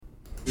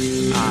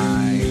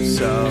I'm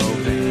so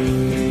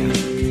vain.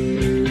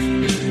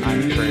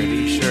 I'm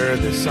pretty sure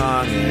this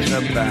song is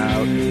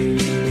about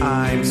me.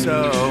 I'm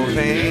so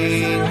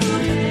vain.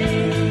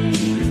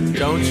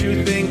 Don't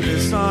you think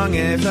this song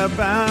is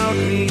about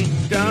me?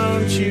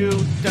 Don't you?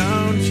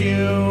 Don't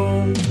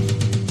you?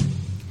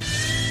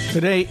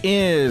 Today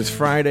is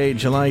Friday,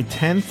 July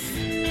 10th,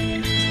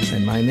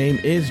 and my name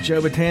is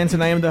Joe Betance,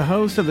 and I am the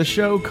host of the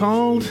show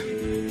called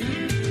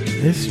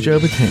This Joe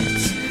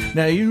Betance.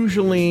 Now,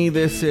 usually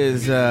this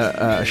is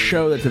a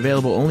show that's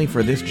available only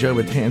for This Joe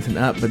Betance and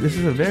up, but this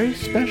is a very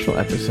special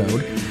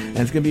episode, and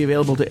it's going to be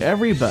available to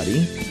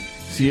everybody,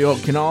 so you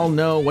can all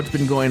know what's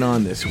been going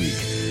on this week.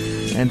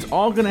 And it's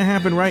all going to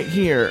happen right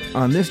here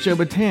on This Joe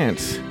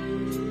Betance,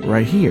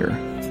 right here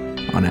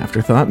on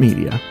Afterthought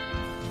Media.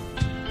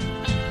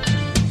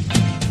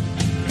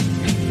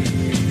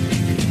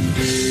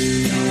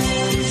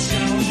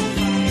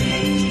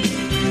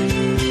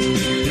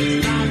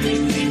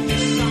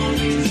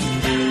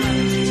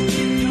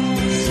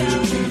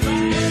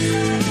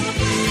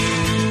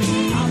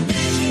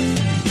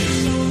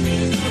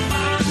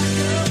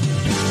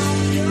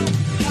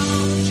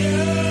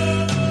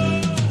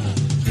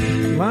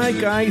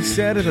 Like I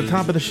said at the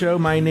top of the show,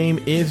 my name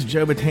is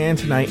Joe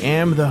Betance, and I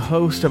am the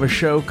host of a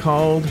show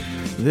called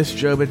This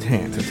Joe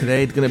Betance. And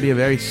today it's going to be a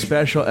very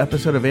special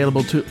episode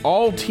available to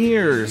all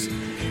tiers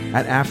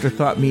at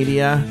Afterthought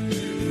Media,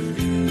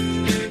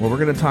 where we're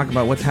going to talk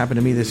about what's happened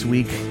to me this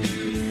week.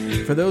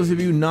 For those of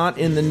you not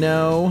in the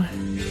know,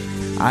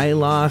 I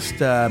lost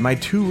my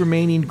two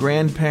remaining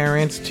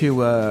grandparents to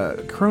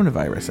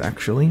coronavirus,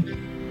 actually.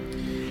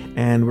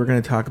 And we're going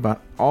to talk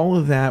about all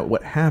of that,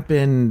 what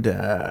happened,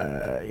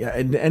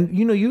 and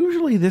you know,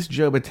 usually this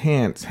Joe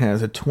Betance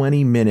has a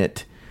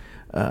 20-minute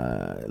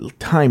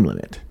time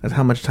limit. That's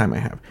how much time I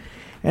have.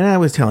 And I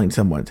was telling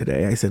someone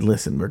today, I said,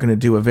 listen, we're going to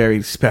do a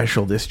very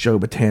special This Joe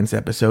Betance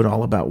episode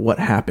all about what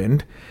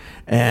happened,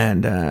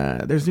 and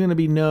there's going to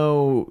be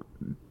no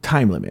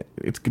time limit.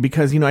 It's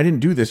because, you know, I didn't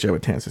do This Joe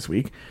Betance this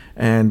week,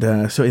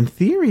 and so in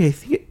theory, I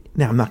think,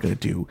 now I'm not going to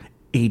do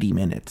 80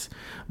 minutes,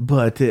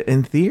 but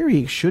in theory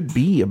it should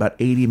be about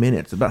 80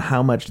 minutes, about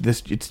how much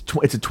this it's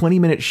a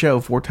 20-minute show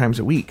 4 times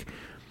a week.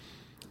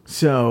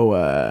 So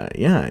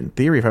yeah, in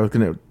theory, if I was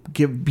going to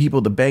give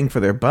people the bang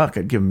for their buck,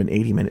 I'd give them an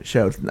 80-minute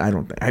show. I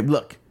don't think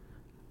look,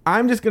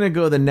 I'm just going to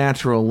go the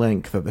natural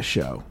length of the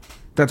show.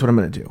 That's what I'm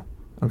going to do.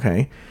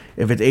 Okay,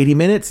 if it's 80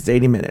 minutes, it's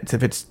 80 minutes.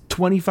 If it's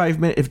 25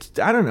 minutes, if it's,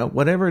 I don't know,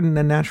 whatever in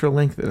the natural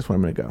length, that's what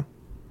I'm going to go.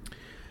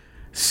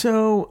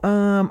 So,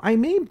 I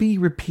may be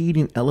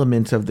repeating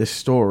elements of this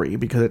story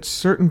because at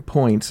certain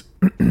points,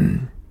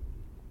 things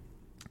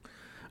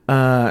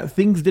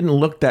didn't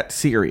look that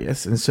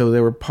serious. And so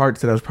there were parts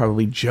that I was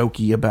probably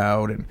jokey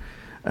about and,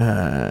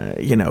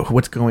 you know,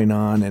 what's going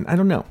on. And I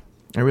don't know.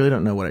 I really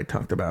don't know what I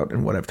talked about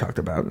and what I've talked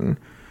about. And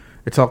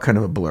it's all kind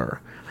of a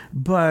blur.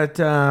 But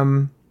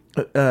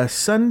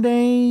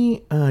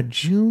Sunday,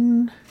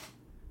 June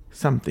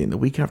something, the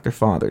week after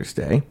Father's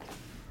Day,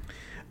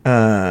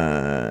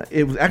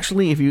 it was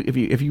actually,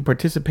 if you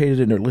participated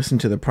in or listened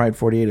to the Pride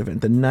 48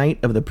 event, the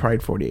night of the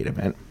Pride 48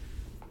 event,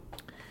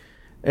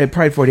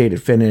 Pride 48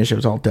 had finished, it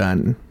was all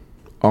done,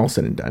 all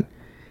said and done,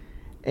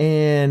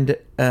 and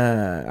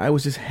I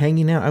was just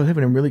hanging out. I was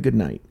having a really good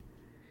night,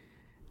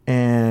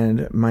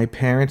 and my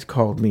parents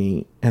called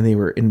me, and they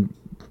were in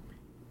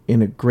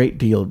a great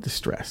deal of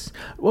distress.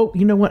 Well,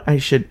 you know what? I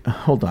should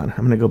hold on.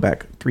 I'm going to go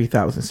back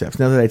 3,000 steps.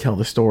 Now that I tell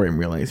the story, I'm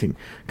realizing,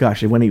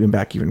 gosh, it went even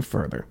back even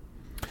further.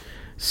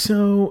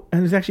 So,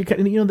 and it's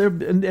actually, you know,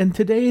 and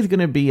today is going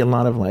to be a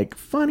lot of like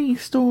funny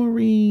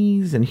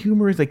stories and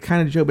humorous, like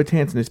kind of Joe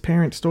Betance and his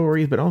parents'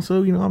 stories, but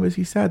also, you know,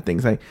 obviously sad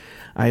things.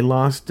 I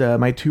lost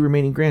my two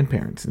remaining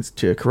grandparents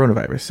to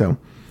coronavirus, so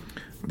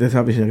there's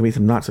obviously going to be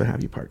some not so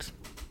happy parts.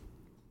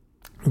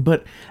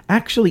 But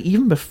actually,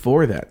 even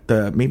before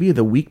that, maybe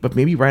the week, but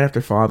maybe right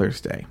after Father's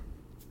Day,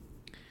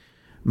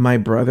 my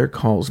brother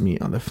calls me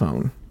on the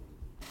phone,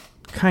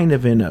 kind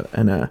of in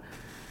a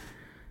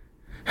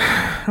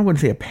I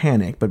wouldn't say a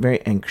panic, but very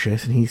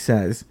anxious. And he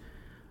says,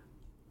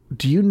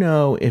 do you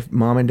know if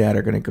Mom and Dad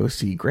are going to go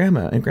see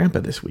Grandma and Grandpa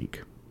this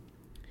week?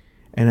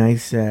 And I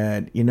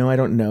said, you know, I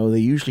don't know. They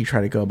usually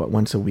try to go about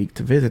once a week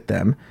to visit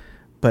them,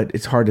 but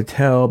it's hard to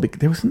tell because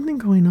there was something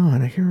going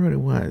on. I can't remember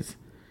what it was.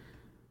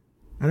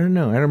 I don't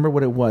know. I don't remember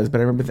what it was,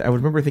 but I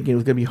remember thinking it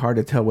was going to be hard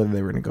to tell whether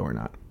they were going to go or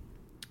not.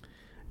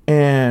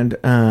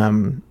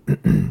 And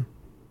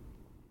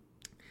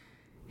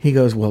he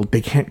goes, well, they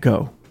can't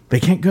go.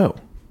 They can't go.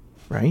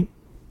 Right?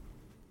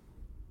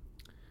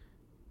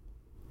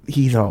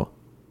 He's all,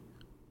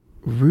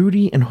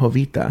 Rudy and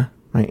Jovita,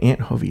 my Aunt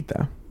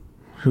Jovita,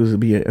 who's will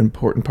be an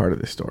important part of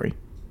this story.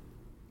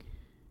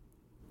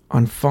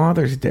 On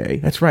Father's Day,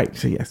 that's right,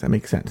 so yes, that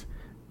makes sense.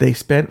 They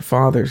spent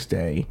Father's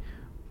Day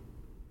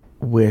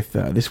with,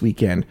 this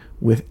weekend,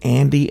 with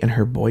Andy and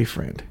her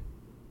boyfriend.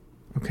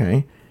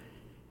 Okay?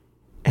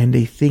 And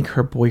they think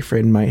her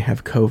boyfriend might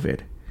have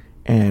COVID.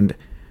 And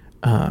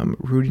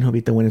Rudy and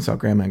Jovita went and saw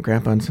Grandma and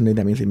Grandpa on Sunday.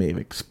 That means they may have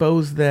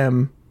exposed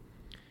them.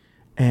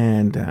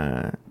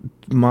 And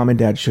mom and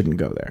dad shouldn't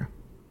go there,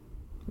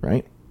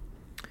 right?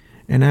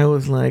 And I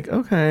was like,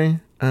 okay.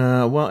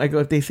 Well, I go,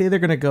 if they say they're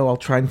going to go, I'll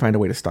try and find a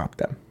way to stop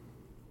them.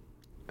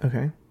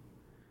 Okay.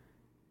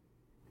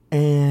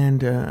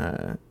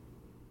 And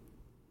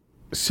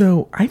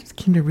so I just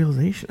came to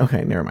realization.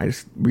 Okay, never mind. I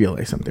just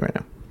realized something right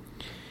now.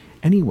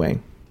 Anyway,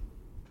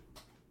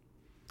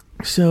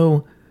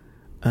 so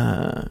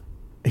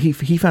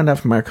he found out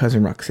from our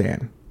cousin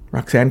Roxanne.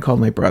 Roxanne called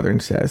my brother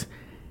and says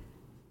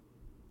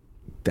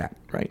that,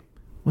 right?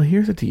 Well,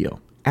 here's the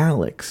deal.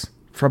 Alex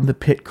from the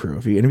Pit Crew.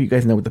 If any of you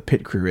guys know what the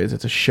Pit Crew is,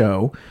 it's a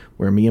show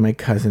where me and my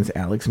cousins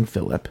Alex and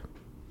Philip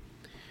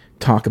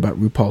talk about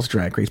RuPaul's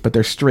Drag Race, but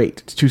they're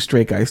straight. It's two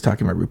straight guys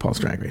talking about RuPaul's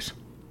Drag Race.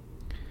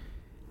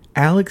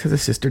 Alex has a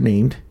sister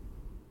named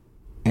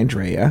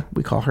Andrea.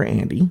 We call her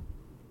Andy.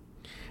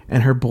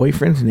 And her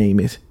boyfriend's name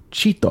is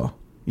Chito.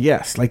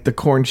 Yes, like the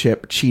corn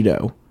chip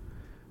Cheeto.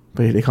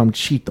 But they call him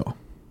Chito.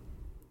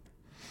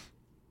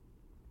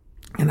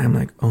 And I'm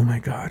like, oh my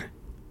God.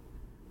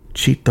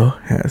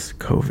 Chito has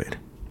COVID.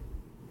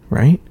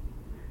 Right?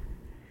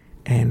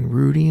 And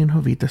Rudy and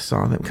Jovita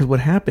saw them. Because what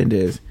happened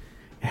is,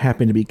 it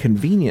happened to be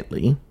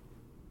conveniently,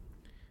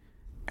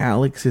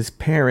 Alex's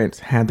parents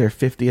had their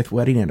 50th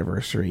wedding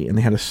anniversary, and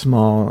they had a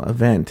small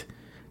event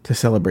to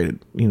celebrate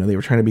it. You know, they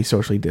were trying to be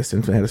socially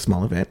distanced, but they had a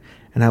small event.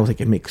 And I was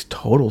like, it makes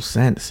total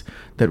sense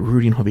that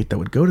Rudy and Jovita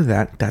would go to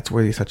that. That's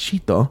where they saw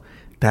Chito.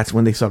 That's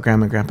when they saw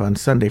Grandma and Grandpa on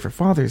Sunday for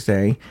Father's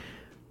Day.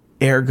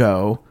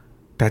 Ergo,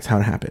 that's how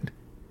it happened.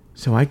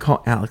 So I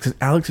call Alex. 'Cause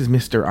Alex is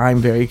Mr. I'm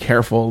very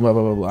careful, blah,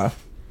 blah, blah, blah.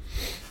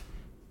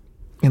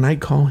 And I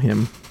call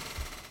him.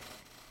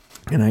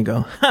 And I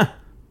go,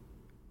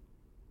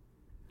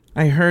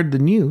 I heard the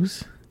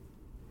news.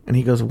 And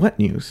he goes, what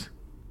news?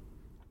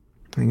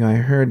 I go, I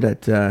heard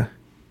that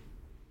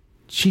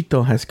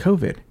Chito has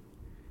COVID.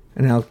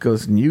 And Alex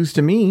goes, news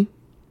to me.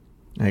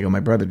 And I go, my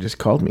brother just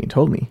called me and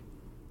told me.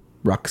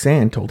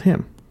 Roxanne told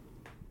him.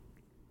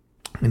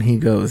 And he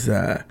goes,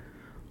 I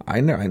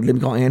know. Let me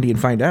call Andy and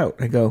find out.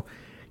 I go,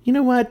 you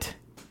know what?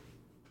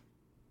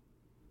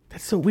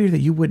 That's so weird that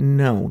you wouldn't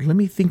know. Let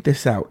me think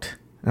this out.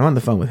 I'm on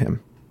the phone with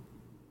him.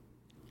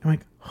 I'm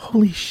like,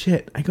 holy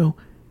shit. I go,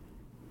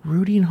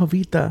 Rudy and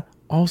Jovita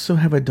also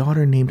have a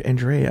daughter named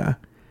Andrea.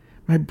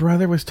 My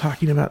brother was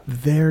talking about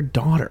their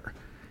daughter.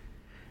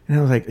 And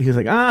I was like, he was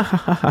like, ah, ha,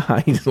 ha, ha, ha.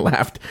 He just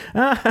laughed.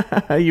 Ah, ha,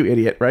 ha, ha, you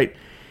idiot, right?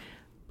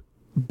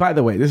 By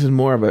the way, this is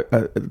more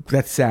of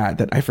that's sad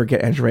that I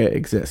forget Andrea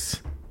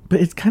exists. But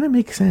it kind of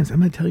makes sense. I'm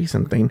going to tell you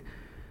something.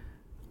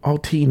 All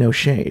tea, no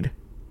shade.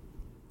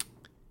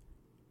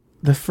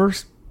 The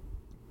first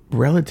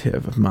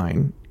relative of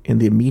mine in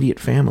the immediate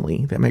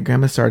family that my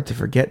grandma started to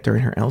forget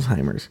during her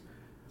Alzheimer's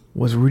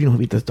was Rudy and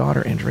Jovita's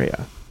daughter,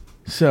 Andrea.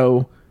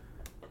 So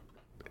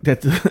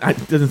that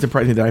doesn't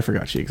surprise me that I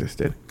forgot she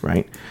existed,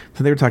 right?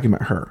 So they were talking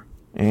about her,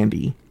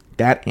 Andy,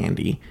 that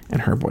Andy,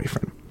 and her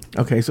boyfriend.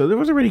 Okay, so there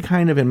was already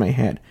kind of in my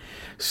head.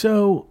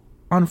 So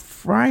on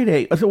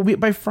Friday,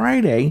 by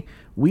Friday,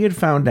 we had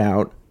found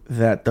out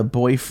that the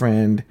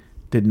boyfriend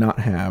did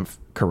not have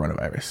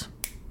coronavirus.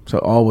 So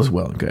all was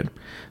well and good.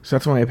 So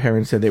that's why my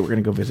parents said they were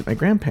going to go visit my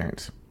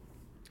grandparents.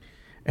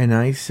 And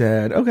I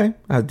said, okay.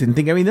 I didn't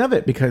think anything of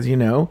it because, you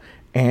know,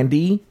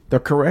 Andy, the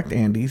correct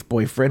Andy's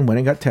boyfriend, went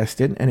and got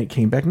tested and it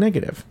came back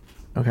negative.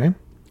 Okay?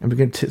 I'm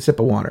going to sip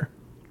of water.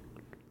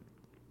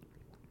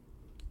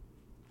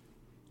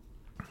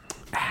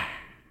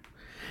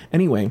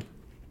 Anyway,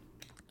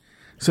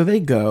 so they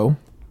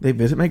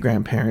visit my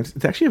grandparents.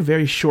 It's actually a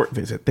very short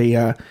visit. They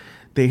had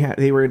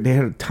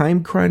a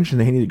time crunch and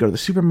they needed to go to the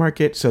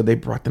supermarket, so they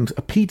brought them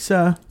a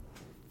pizza.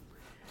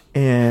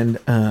 And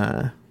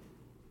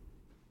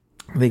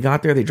they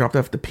got there, they dropped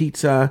off the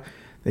pizza,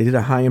 they did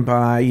a high and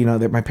by. You know,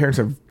 my parents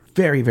are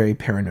very, very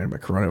paranoid about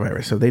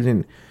coronavirus, so they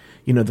didn't,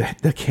 you know,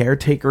 the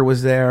caretaker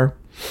was there.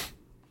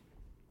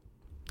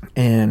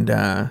 And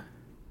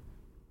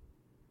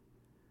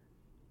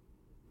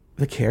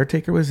the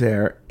caretaker was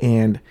there,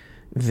 and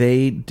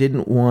they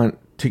didn't want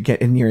to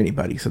get in near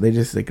anybody, so they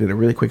did a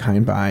really quick high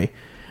and by,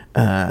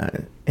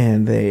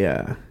 and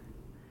they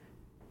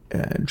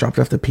dropped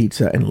off the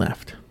pizza and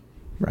left.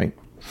 Right?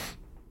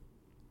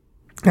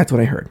 That's what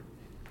I heard.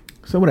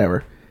 So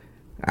whatever.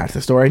 That's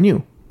the story I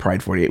knew.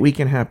 Pride 48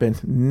 weekend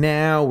happens.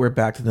 Now we're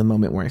back to the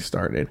moment where I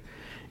started.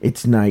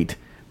 It's night.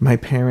 My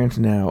parents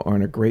now are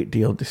in a great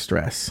deal of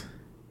distress.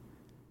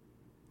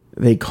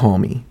 They call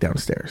me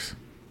downstairs.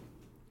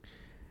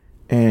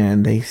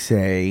 And they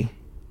say,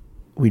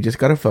 we just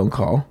got a phone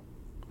call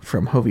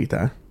from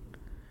Jovita.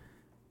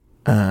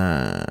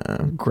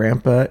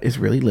 Grandpa is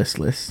really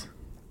listless.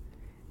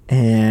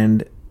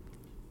 And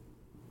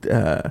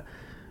the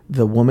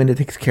woman that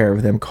takes care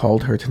of them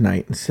called her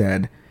tonight and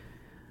said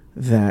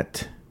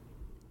that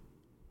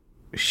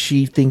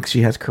she thinks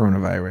she has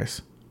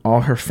coronavirus.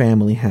 All her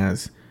family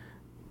has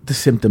the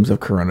symptoms of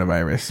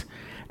coronavirus.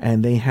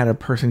 And they had a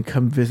person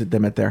come visit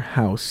them at their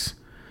house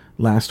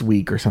last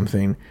week or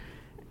something.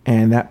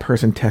 And that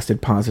person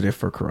tested positive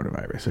for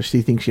coronavirus. So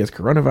she thinks she has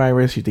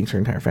coronavirus. She thinks her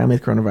entire family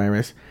has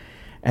coronavirus.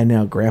 And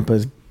now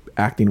Grandpa's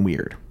acting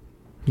weird.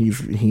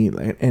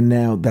 And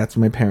now that's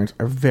when my parents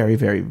are very,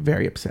 very,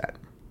 very upset.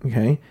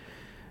 Okay.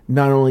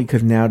 Not only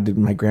because now did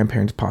my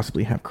grandparents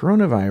possibly have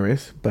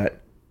coronavirus,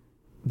 but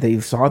they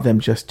saw them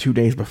just 2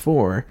 days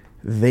before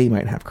they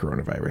might have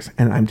coronavirus.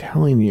 And I'm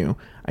telling you,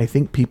 I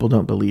think people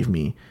don't believe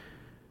me.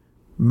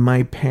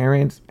 My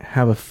parents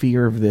have a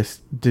fear of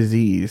this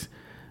disease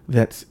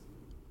that's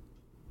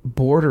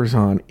borders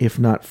on, if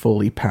not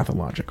fully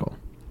pathological.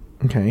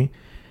 Okay.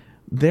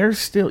 They're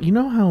still, you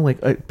know how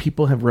like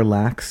people have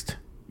relaxed,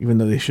 even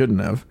though they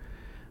shouldn't have.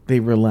 They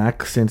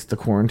relaxed since the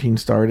quarantine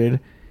started.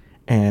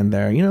 And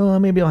they're,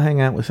 maybe I'll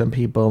hang out with some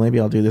people. Maybe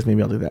I'll do this.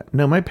 Maybe I'll do that.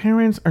 No, my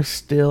parents are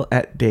still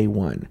at day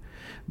one.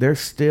 They're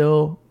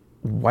still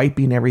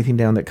wiping everything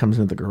down that comes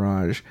into the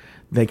garage.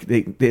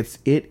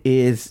 It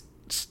is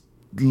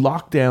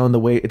locked down the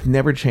way it's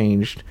never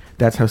changed.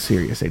 That's how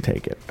serious they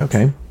take it.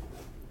 Okay.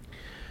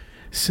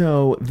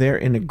 So they're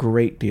in a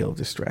great deal of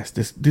distress.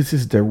 This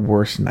is their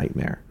worst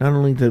nightmare. Not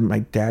only did my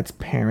dad's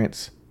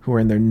parents, who are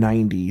in their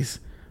 90s,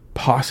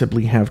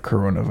 possibly have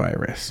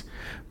coronavirus,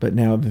 but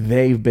now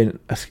they've been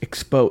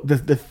exposed.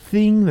 The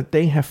thing that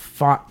they have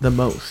fought the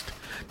most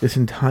this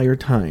entire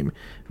time,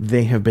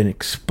 they have been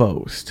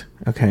exposed.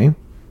 Okay.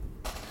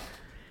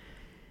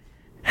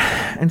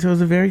 And so it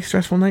was a very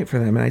stressful night for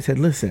them. And I said,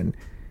 listen.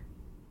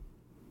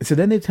 So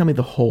then they tell me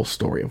the whole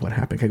story of what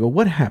happened. I go,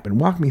 what happened?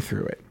 Walk me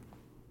through it.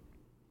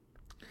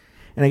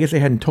 And I guess they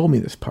hadn't told me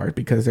this part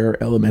because there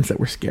are elements that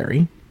were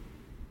scary.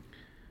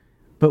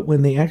 But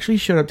when they actually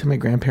showed up to my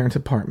grandparents'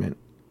 apartment,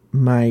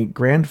 my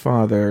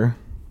grandfather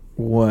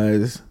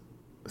was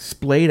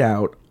splayed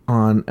out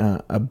on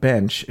a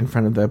bench in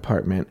front of the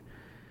apartment,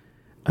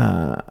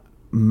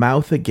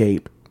 mouth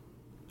agape,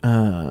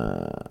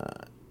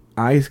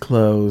 eyes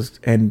closed,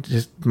 and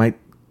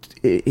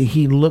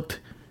he looked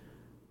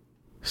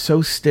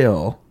so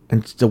still,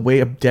 and the way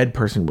a dead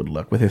person would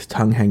look with his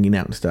tongue hanging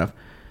out and stuff,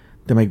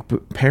 that my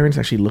parents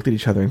actually looked at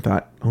each other and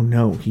thought, oh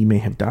no, he may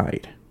have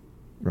died,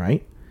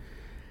 right?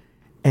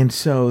 And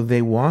so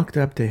they walked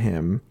up to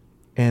him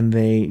and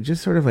they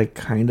just sort of like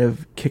kind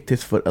of kicked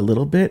his foot a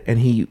little bit, and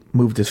he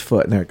moved his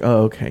foot, and they're like,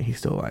 oh, okay, he's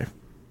still alive.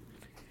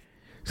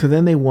 So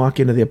then they walk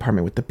into the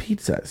apartment with the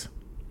pizzas.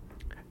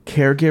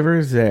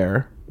 Caregivers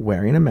there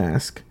wearing a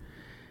mask,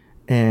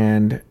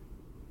 and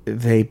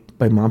my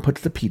mom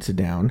puts the pizza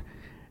down,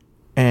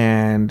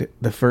 and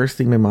the first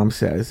thing my mom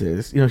says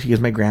is, she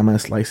gives my grandma a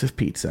slice of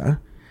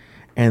pizza,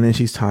 and then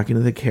she's talking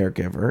to the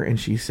caregiver, and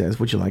she says,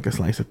 would you like a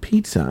slice of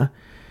pizza?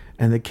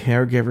 And the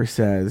caregiver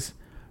says,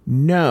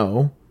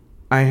 no,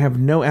 I have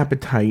no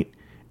appetite,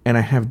 and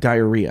I have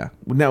diarrhea.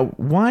 Now,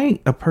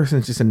 why a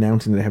person's just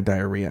announcing that they have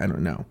diarrhea, I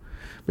don't know.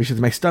 But she says,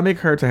 my stomach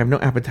hurts, I have no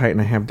appetite,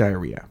 and I have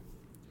diarrhea.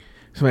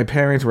 So my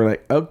parents were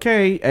like,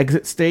 okay,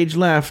 exit stage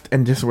left,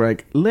 and just were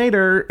like,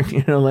 later,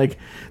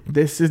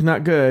 this is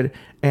not good.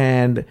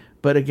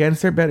 But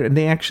against their better, and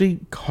they actually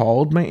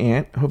called my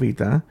aunt,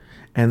 Jovita,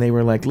 and they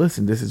were like,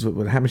 listen, this is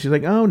what happened. She's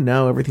like, oh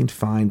no, everything's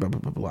fine, blah,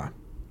 blah, blah, blah.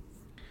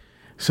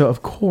 So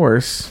of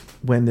course,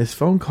 when this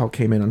phone call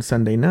came in on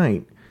Sunday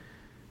night,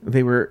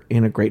 they were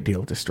in a great deal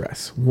of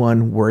distress.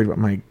 One, worried about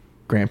my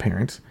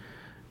grandparents.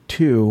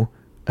 Two,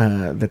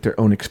 that their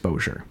own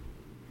exposure.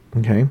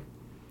 Okay?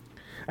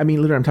 I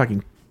mean, literally, I'm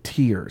talking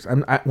tears.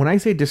 When I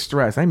say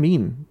distress, I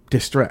mean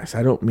distress.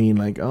 I don't mean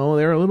like, oh,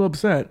 they're a little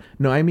upset.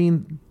 No, I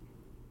mean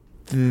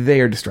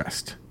they are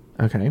distressed.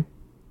 Okay?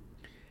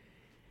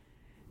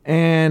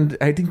 And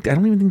I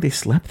don't even think they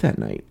slept that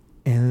night.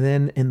 And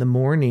then in the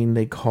morning,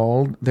 they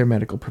called their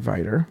medical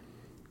provider.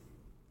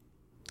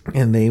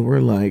 And they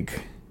were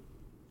like,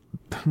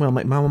 well,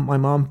 my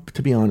mom,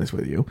 to be honest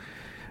with you,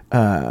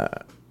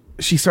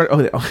 she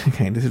started,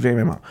 okay, this is very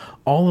my mom.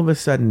 All of a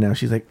sudden now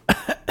she's like,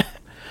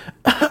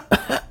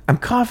 I'm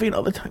coughing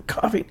all the time,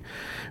 coughing,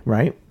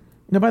 right?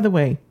 Now, by the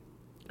way,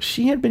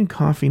 she had been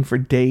coughing for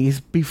days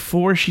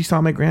before she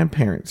saw my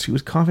grandparents. She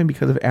was coughing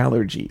because of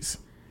allergies,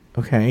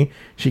 okay?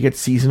 She gets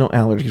seasonal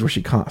allergies where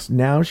she coughs.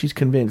 Now she's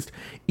convinced,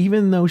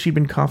 even though she'd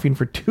been coughing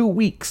for 2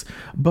 weeks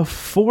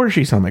before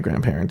she saw my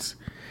grandparents,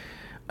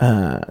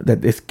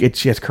 that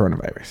she has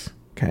coronavirus.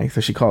 Okay,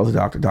 so she calls the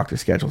doctor. Doctor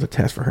schedules a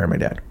test for her and my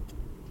dad.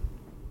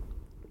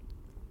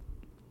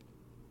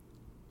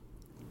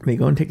 They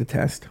go and take the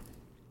test.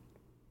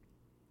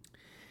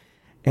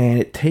 And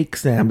it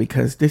takes them,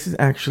 because this is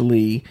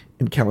actually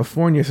in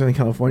California, Southern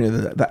California,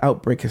 the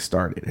outbreak has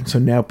started. And so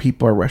now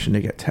people are rushing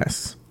to get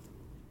tests.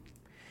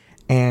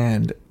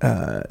 And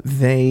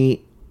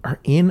they are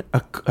in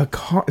a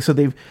car. So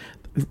the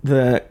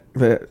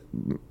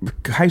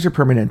Kaiser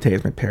Permanente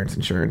is my parents'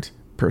 insurance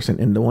person,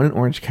 and the one in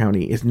Orange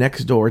County is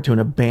next door to an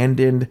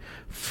abandoned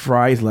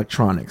Fry's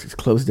Electronics. It's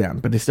closed down,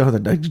 but it still has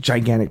a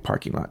gigantic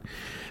parking lot.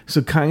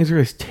 So Kaiser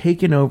has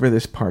taken over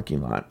this parking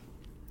lot,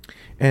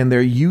 and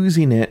they're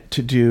using it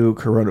to do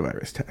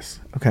coronavirus tests.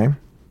 Okay.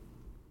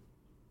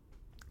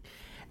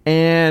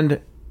 And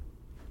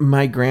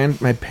my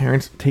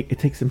parents it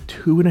takes them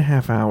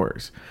 2.5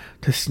 hours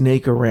to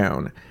snake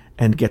around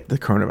and get the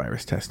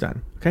coronavirus test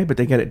done. Okay. But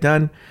they get it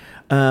done.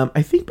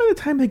 I think by the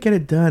time they get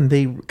it done,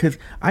 because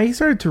I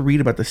started to read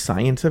about the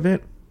science of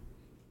it.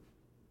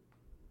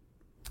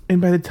 And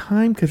by the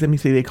time, because let me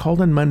say, they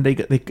called on Monday,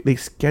 they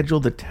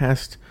scheduled the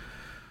test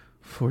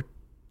for,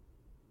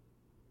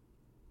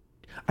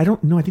 I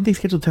don't know, I think they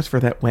scheduled the test for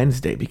that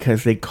Wednesday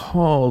because they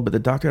called, but the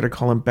doctor had to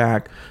call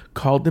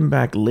called them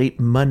back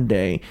late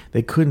Monday.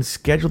 They couldn't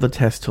schedule the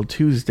test till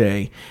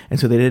Tuesday, and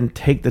so they didn't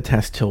take the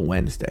test till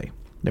Wednesday.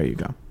 There you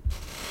go.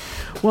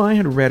 Well, I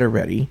had read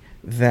already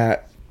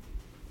that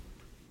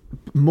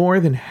more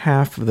than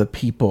half of the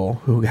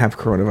people who have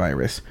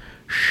coronavirus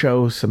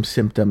show some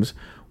symptoms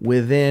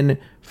within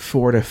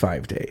 4 to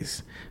 5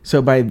 days.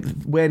 So by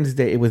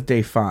Wednesday, it was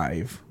day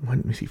 5.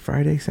 Let me see,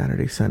 Friday,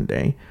 Saturday,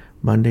 Sunday,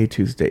 Monday,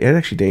 Tuesday. It's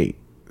actually day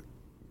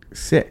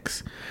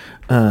 6.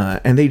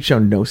 And they'd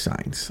shown no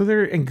signs. So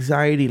their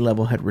anxiety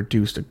level had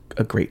reduced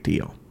a great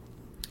deal.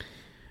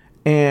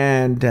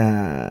 And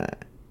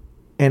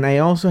I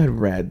also had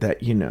read that,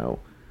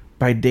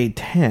 by day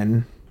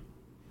 10,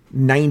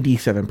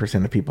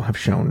 97% of people have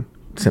shown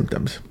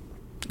symptoms.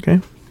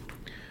 Okay?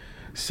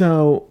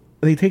 So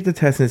they take the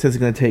test and it says it's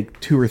going to take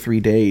 2 or 3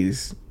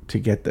 days to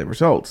get the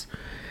results.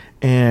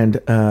 And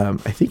I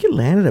think it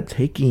landed up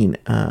taking,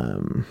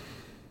 I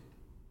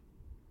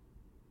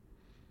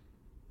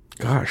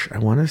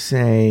want to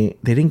say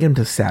they didn't get them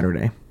till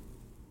Saturday.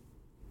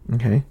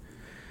 Okay.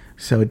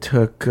 So it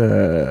took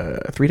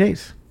 3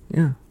 days.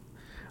 Yeah.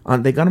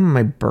 They got them on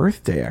my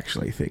birthday,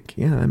 actually, I think.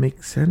 Yeah, that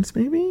makes sense,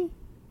 maybe?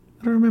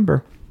 I don't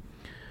remember.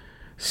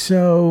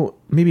 So,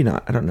 maybe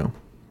not. I don't know.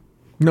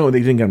 No, they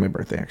didn't get them on my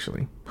birthday,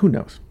 actually. Who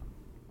knows?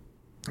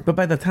 But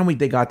by the time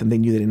they got them, they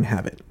knew they didn't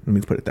have it. Let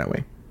me put it that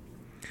way.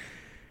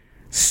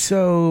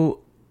 So,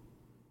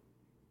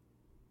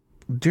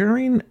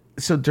 during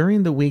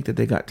the week that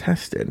they got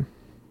tested,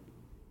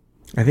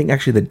 I think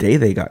actually the day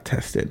they got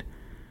tested,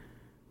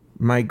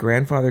 my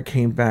grandfather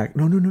came back.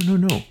 No.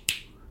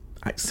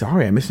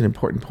 Sorry, I missed an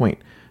important point.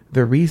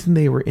 The reason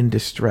they were in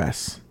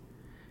distress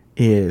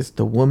is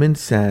the woman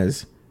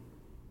says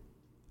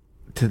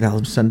to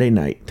them Sunday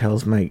night,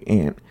 tells my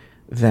aunt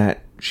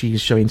that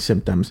she's showing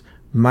symptoms.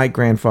 My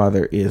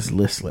grandfather is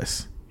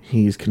listless.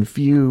 He's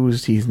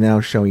confused. He's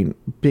now showing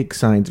big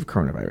signs of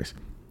coronavirus.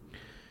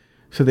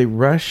 So they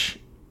rush.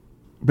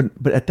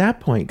 But at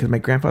that point, because my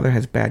grandfather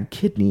has bad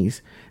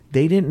kidneys,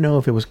 they didn't know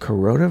if it was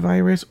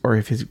coronavirus or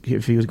if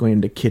he was going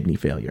into kidney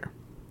failure.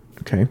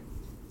 Okay.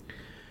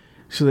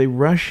 So they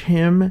rush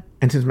him,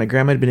 and since my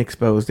grandma had been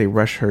exposed, they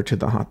rush him to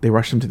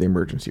the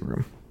emergency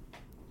room.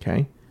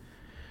 Okay.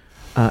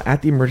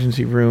 At the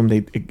emergency room,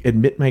 they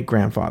admit my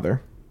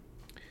grandfather,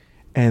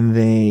 and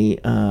they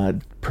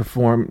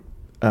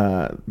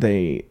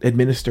they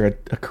administer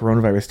a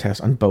coronavirus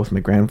test on both my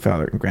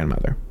grandfather and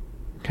grandmother.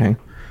 Okay.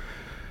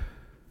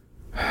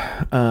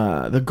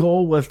 The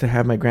goal was to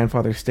have my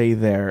grandfather stay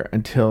there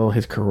until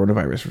his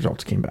coronavirus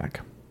results came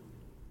back.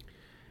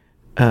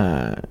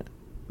 The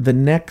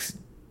next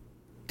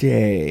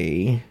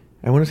day,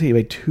 I want to say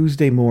by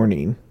Tuesday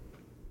morning,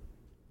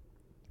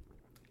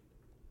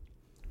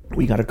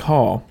 we got a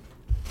call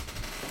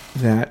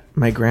that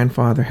my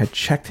grandfather had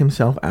checked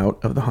himself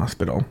out of the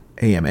hospital,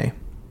 AMA,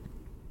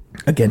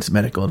 against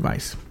medical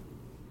advice.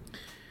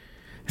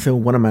 So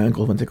one of my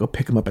uncles went to go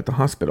pick him up at the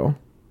hospital,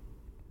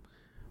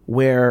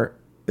 where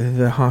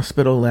the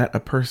hospital let a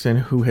person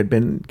who had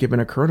been given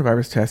a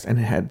coronavirus test and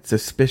had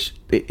suspicion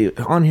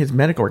on his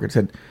medical record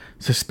said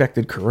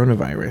suspected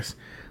coronavirus.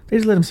 They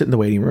just let him sit in the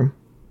waiting room.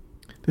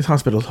 This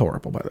hospital is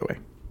horrible, by the way.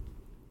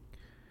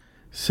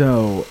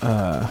 So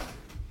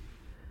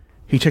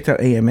he checked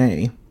out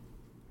AMA,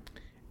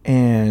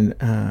 and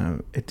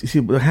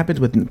see what happens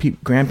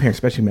with grandparents,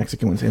 especially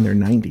Mexican ones in their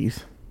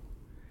 90s,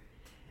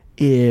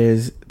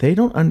 is they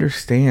don't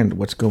understand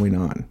what's going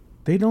on.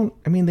 They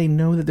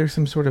know that there's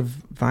some sort of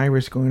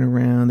virus going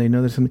around. They know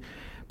there's some,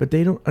 but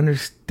they don't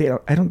understand.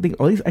 I don't think,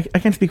 at least I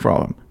can't speak for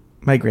all of them.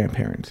 My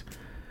grandparents,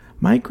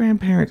 my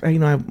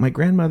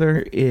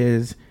grandmother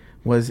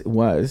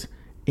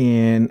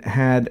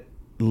had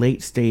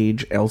late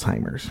stage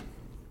Alzheimer's.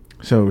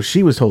 So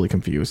she was totally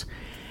confused.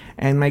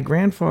 And my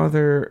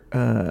grandfather,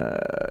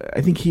 I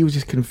think he was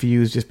just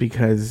confused just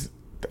because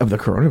of the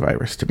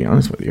coronavirus, to be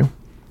honest with you.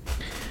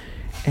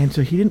 And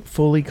so he didn't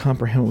fully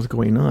comprehend what was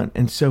going on.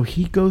 And so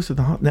he goes to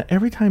the hospital. Now,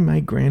 every time my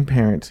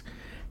grandparents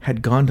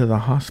had gone to the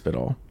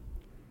hospital,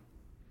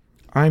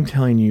 I'm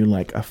telling you,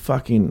 like this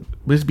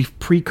would be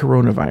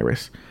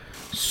pre-coronavirus,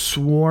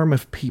 swarm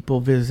of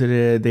people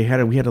visited.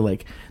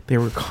 There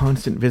were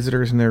constant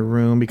visitors in their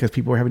room because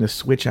people were having to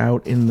switch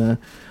out in the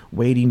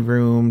waiting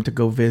room to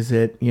go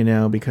visit,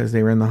 because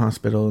they were in the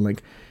hospital.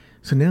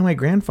 So now my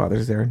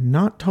grandfather's there,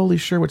 not totally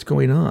sure what's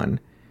going on,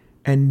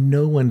 and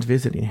no one's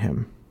visiting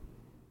him.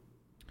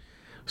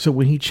 So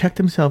when he checked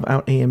himself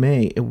out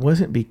AMA, it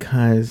wasn't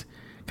because,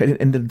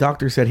 and the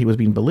doctor said he was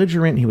being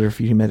belligerent, he was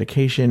refusing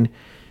medication.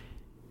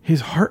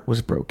 His heart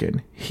was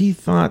broken. He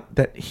thought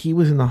that he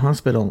was in the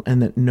hospital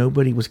and that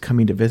nobody was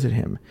coming to visit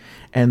him.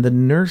 And the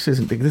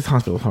nurses, this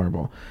hospital is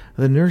horrible.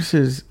 The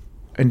nurses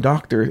and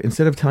doctors,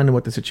 instead of telling him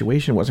what the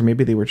situation was, or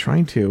maybe they were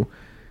trying to,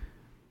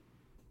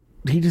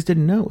 he just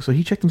didn't know. So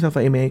he checked himself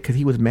at AMA because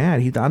he was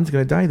mad. He thought, I'm just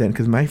going to die then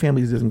because my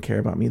family doesn't care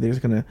about me. They're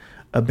just going to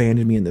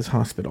abandon me in this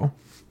hospital.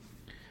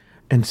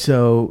 And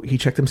so he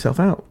checked himself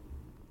out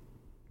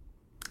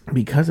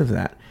because of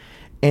that.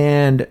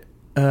 And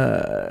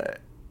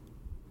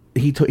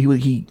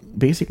he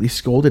basically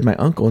scolded my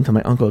uncle until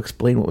my uncle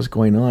explained what was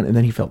going on, and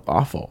then he felt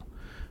awful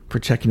for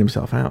checking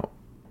himself out.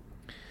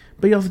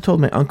 But he also told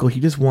my uncle he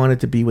just wanted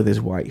to be with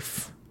his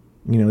wife.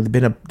 You know,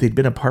 they'd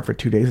been apart for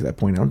 2 days at that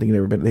point. I don't think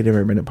they'd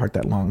ever been apart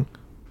that long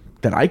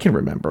that I can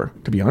remember,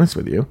 to be honest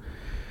with you.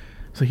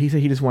 So he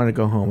said he just wanted to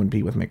go home and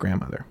be with my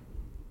grandmother.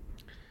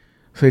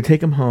 So they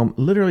take him home.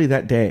 Literally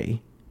that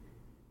day,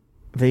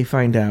 they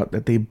find out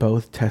that they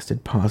both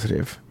tested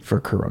positive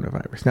for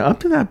coronavirus. Now, up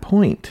to that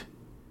point,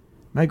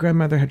 my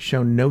grandmother had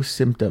shown no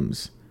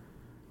symptoms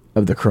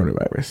of the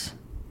coronavirus.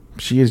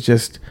 She is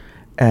just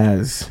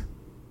as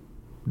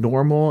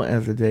normal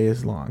as the day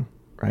is long,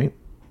 right?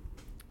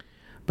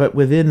 But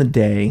within the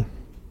day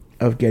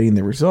of getting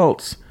the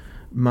results,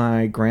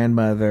 my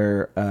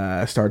grandmother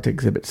started to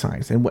exhibit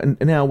signs. And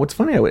now, what's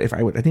funny, I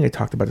think I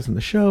talked about this in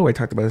the show. I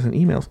talked about this in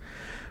emails.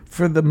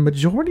 For the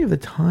majority of the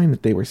time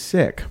that they were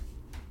sick,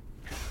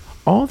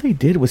 all they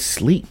did was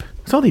sleep.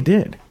 That's all they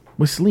did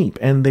was sleep.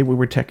 And they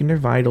were checking their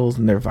vitals,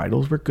 and their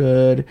vitals were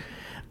good.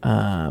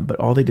 But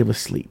all they did was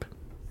sleep.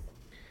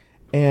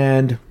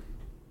 And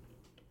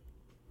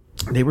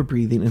they were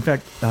breathing. In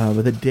fact,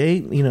 the day,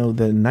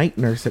 the night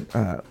nurse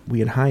that we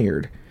had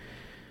hired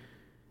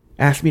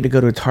asked me to go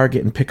to a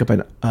Target and pick up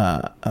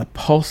a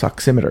pulse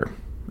oximeter.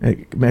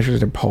 It measures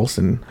their pulse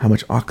and how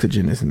much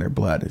oxygen is in their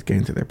blood, is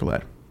getting to their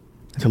blood,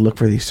 to look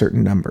for these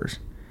certain numbers.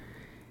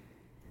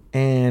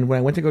 And when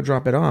I went to go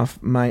drop it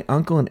off, my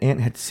uncle and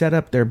aunt had set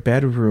up their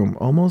bedroom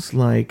almost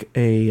like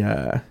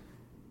a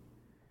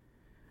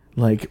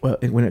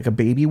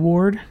baby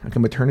ward, like a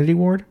maternity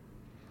ward,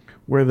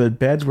 where the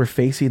beds were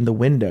facing the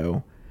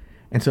window.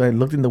 And so I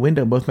looked in the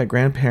window. Both my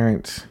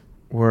grandparents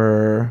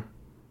were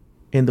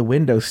in the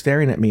window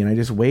staring at me, and I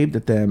just waved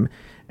at them.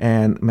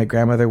 And my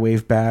grandmother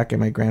waved back, and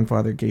my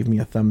grandfather gave me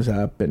a thumbs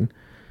up, and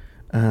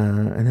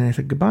then I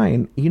said goodbye.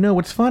 And you know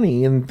what's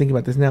funny, and think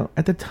about this now,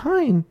 at the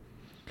time,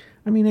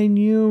 I mean,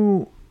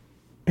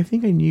 I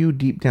think I knew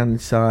deep down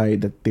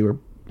inside that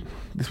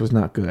this was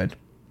not good.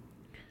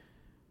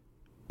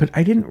 But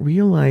I didn't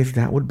realize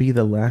that would be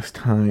the last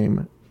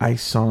time I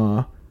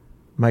saw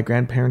my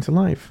grandparents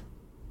alive.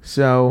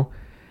 So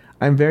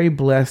I'm very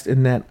blessed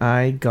in that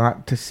I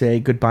got to say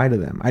goodbye to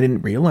them. I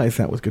didn't realize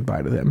that was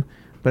goodbye to them,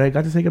 but I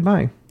got to say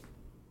goodbye,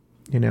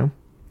 and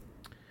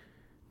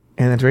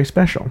that's very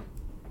special.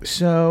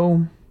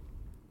 So,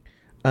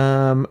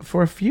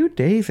 for a few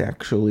days,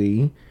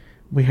 actually,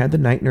 we had the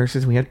night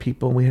nurses, we had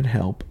people, we had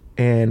help,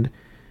 and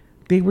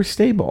they were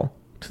stable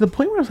to the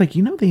point where I was like,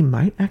 they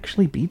might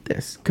actually beat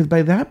this. Because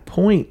by that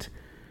point,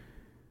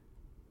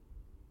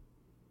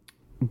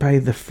 by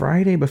the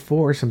Friday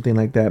before or something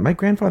like that, my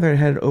grandfather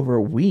had over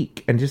a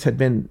week and just had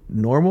been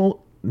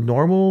normal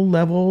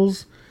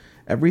levels.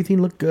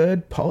 Everything looked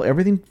good.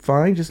 Everything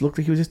fine. Just looked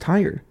like he was just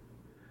tired.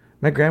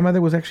 My grandmother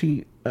was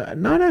actually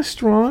not as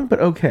strong, but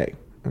okay.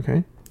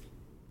 Okay.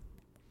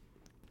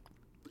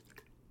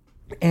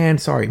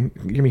 And sorry,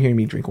 you're hearing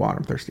me drink water.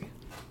 I'm thirsty.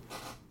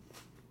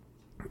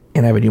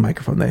 And I have a new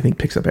microphone that I think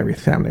picks up every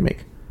sound I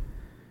make.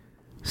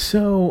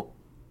 So,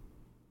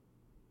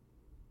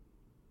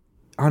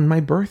 on my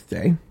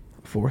birthday,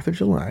 4th of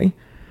July,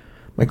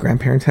 my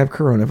grandparents have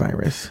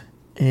coronavirus.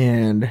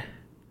 And,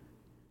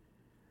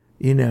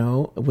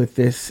 with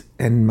this,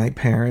 and my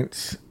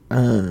parents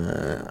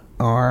are,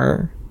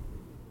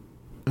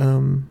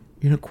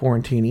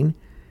 quarantining.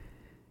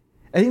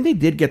 I think they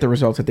did get the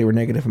results that they were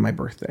negative on my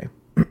birthday.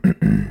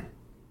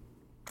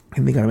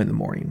 And they got them in the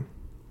morning.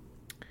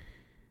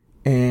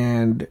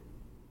 And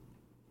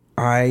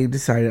I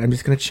decided I'm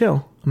just going to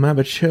chill. I'm going to have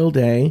a chill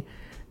day.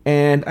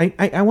 And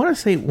I want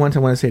to say it once, I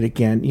want to say it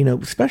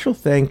again. Special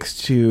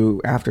thanks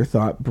to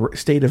Afterthought,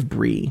 State of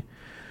Bree,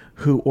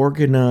 who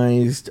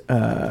organized,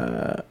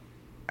 a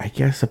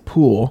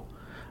pool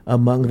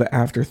among the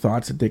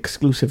Afterthoughts at the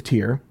exclusive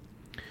tier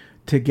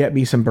to get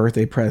me some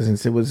birthday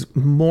presents. It was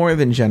more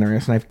than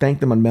generous, and I've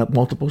thanked them on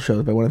multiple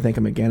shows, but I want to thank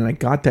them again. And I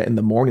got that in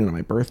the morning on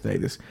my birthday,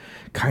 this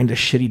kind of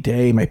shitty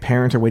day. My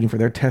parents are waiting for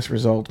their test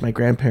results. My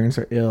grandparents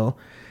are ill.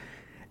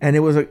 And it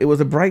was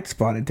a bright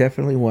spot. It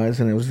definitely was,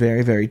 and I was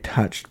very, very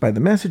touched by the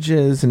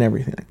messages and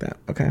everything like that,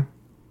 okay?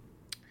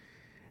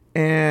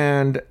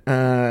 And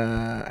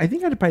I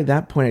think by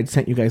that point I'd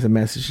sent you guys a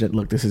message that,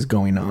 look, this is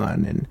going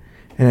on, and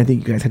I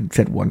think you guys had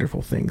said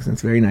wonderful things, and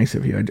it's very nice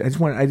of you. I just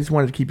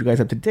wanted to keep you guys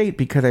up to date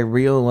because I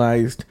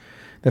realized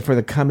that for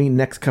the coming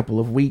next couple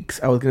of weeks,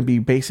 I was going to be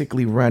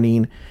basically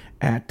running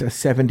at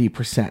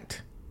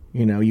 70%.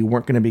 You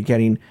weren't going to be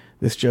getting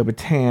this Joe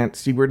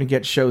Betance. You were going to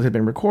get shows that had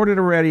been recorded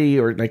already,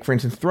 or like, for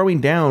instance, Throwing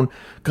Down.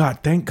 God,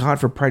 thank God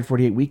for Pride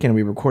 48 weekend.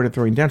 We recorded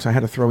Throwing Down, so I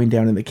had a Throwing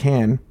Down in the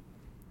can.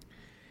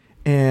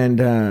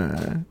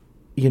 And,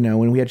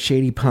 when we had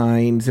Shady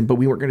Pines, but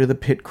we weren't going to do the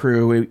Pit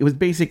Crew. It was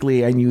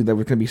basically, I knew there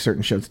were going to be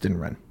certain shows that didn't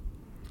run.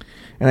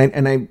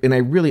 And I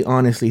really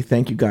honestly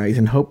thank you guys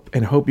and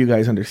hope you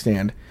guys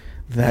understand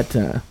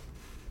that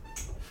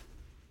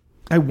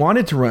I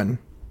wanted to run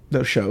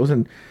those shows,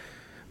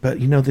 But,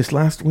 this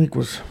last week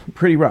was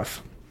pretty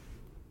rough.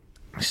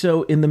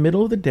 So in the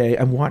middle of the day,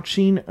 I'm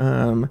watching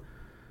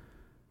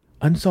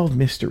Unsolved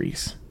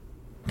Mysteries.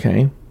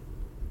 Okay?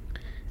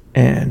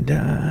 And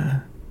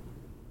I'm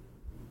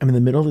in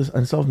the middle of this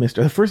Unsolved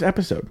Mystery. The first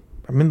episode.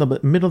 I'm in the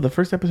middle of the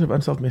first episode of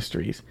Unsolved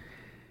Mysteries.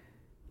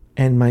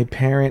 And my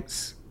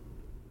parents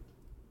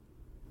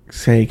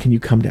say, can you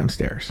come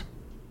downstairs?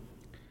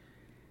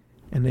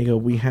 And they go,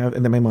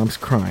 and then my mom's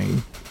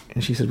crying.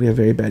 And she says, we have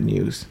very bad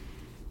news.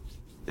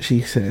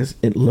 She says,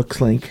 it looks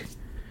like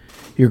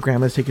your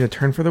grandma's taking a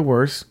turn for the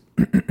worse.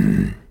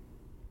 And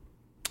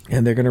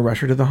they're going to rush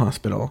her to the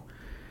hospital.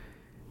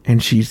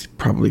 And she's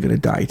probably going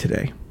to die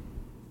today.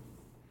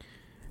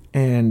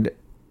 And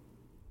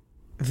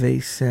they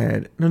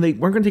said, no, they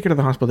weren't going to take her to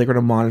the hospital. They were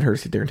going to monitor her,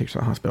 sit there and take her to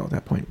the hospital at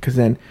that point. Because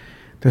then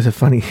there's a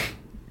funny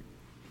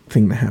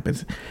thing that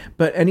happens.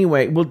 But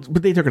anyway,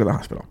 but they took her to the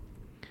hospital.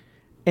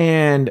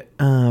 And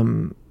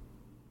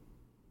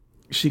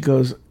she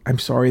goes, I'm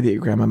sorry that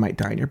your grandma might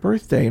die on your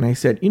birthday. And I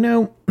said,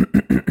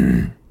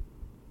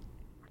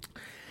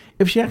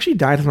 if she actually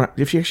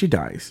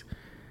dies,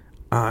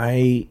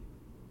 I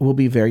will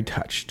be very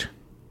touched.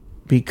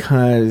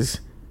 Because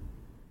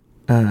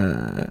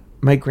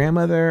my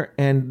grandmother,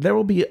 and there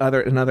will be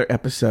another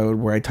episode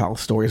where I tell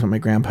stories about my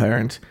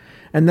grandparents,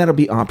 and that'll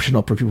be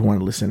optional for people who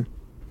want to listen.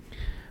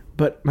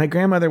 But my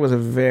grandmother was a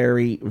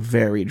very,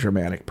 very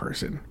dramatic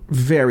person.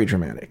 Very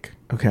dramatic,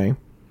 okay?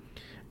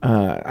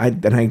 I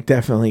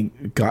definitely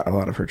got a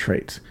lot of her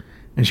traits.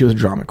 And she was a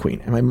drama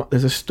queen. And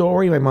there's a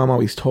story my mom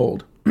always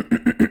told,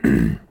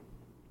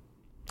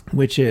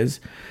 which is,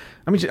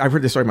 I've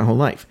heard this story my whole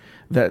life,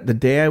 that the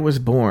day I was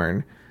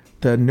born,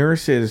 the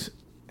nurses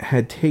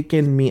had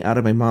taken me out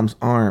of my mom's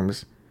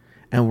arms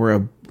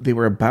and they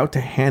were about to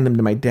hand them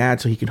to my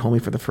dad so he could hold me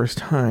for the first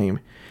time.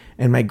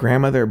 And my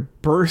grandmother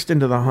burst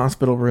into the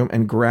hospital room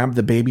and grabbed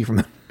the baby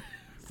from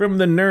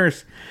the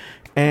nurse.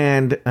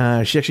 And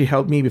she actually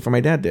held me before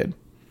my dad did.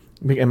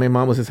 And my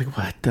mom was just like,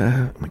 what?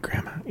 My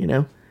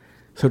grandma,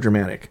 so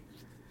dramatic.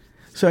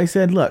 So I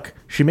said, look,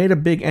 she made a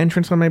big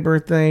entrance on my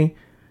birthday.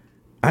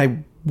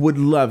 I would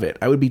love it.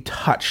 I would be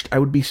touched. I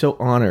would be so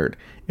honored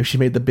if she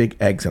made the big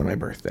eggs on my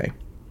birthday.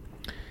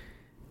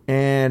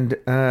 And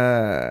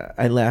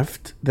I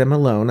left them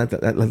alone. I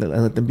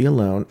let them be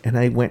alone. And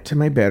I went to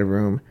my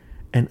bedroom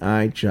and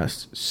I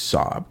just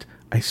sobbed.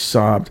 I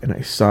sobbed and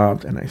I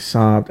sobbed and I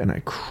sobbed and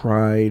I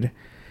cried.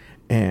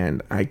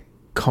 And I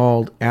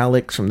called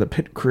Alex from the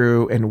pit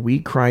crew and we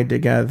cried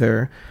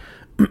together.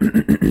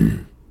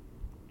 I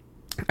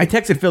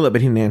texted Philip,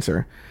 but he didn't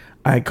answer.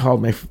 I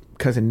called my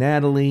cousin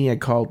Natalie. I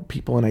called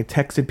people and I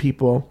texted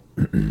people.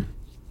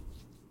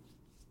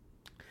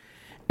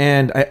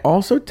 And I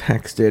also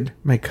texted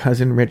my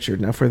cousin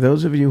Richard. Now, for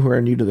those of you who are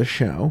new to the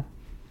show,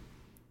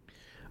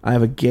 I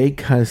have a gay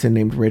cousin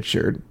named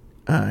Richard.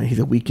 He's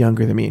a week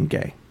younger than me and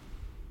gay.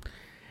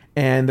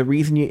 And the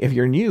reason, if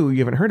you're new, you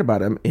haven't heard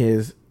about him,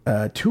 is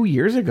 2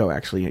 years ago,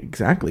 actually,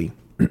 exactly.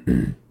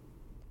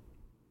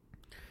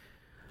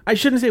 I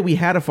shouldn't say we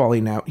had a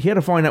falling out. He had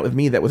a falling out with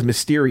me that was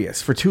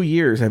mysterious. For 2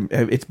 years,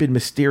 it's been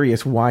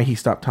mysterious why he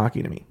stopped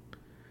talking to me.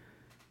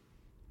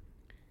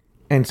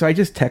 And so I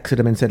just texted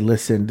him and said,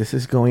 listen, this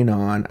is going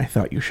on. I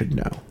thought you should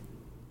know.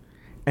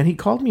 And he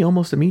called me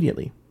almost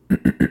immediately.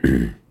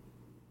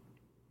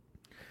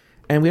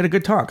 And we had a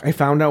good talk. I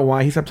found out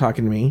why he stopped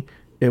talking to me.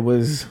 It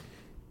was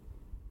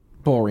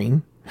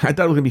boring. I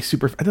thought it was going to be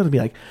super. I thought it would be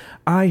like,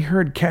 I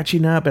heard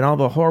catching up and all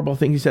the horrible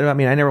things you said about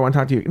me. And I never want to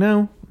talk to you.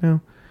 No.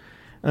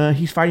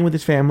 He's fighting with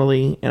his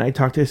family. And I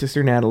talked to his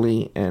sister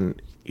Natalie.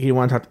 And he didn't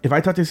want to talk. If I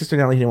talked to his sister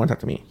Natalie, he didn't want to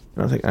talk to me.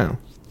 And I was like, oh,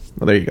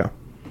 well, there you go.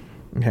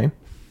 Okay.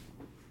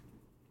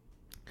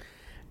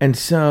 And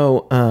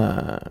so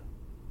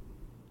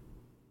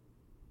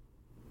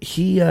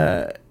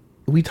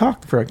we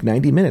talked for like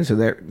 90 minutes of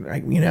there,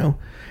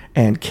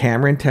 and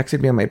Cameron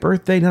texted me on my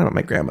birthday, not on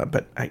my grandma,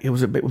 but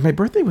my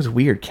birthday was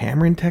weird.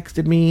 Cameron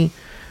texted me,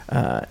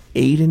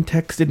 Aiden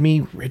texted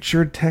me,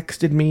 Richard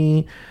texted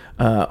me,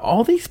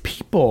 all these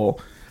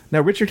people. Now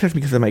Richard texted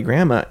me because of my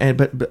grandma,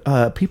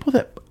 but people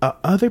that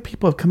other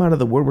people have come out of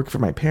the woodwork for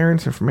my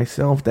parents and for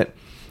myself that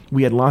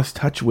we had lost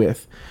touch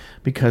with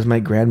because my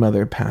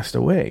grandmother passed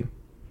away.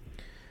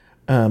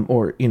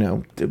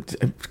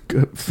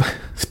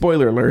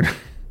 Spoiler alert.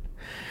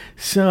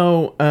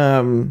 So,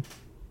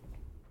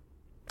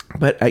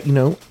 but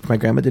my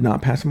grandma did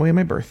not pass away on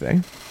my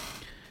birthday.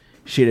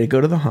 She did go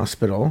to the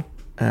hospital.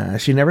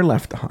 She never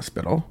left the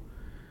hospital.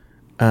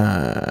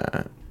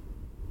 And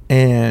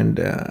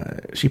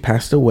she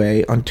passed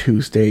away on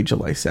Tuesday,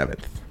 July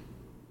 7th.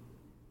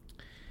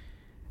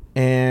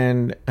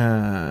 And,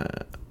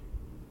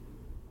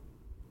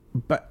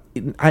 but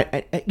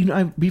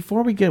I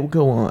before we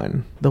go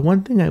on, the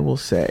one thing I will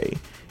say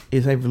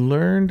is I've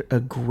learned a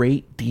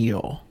great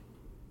deal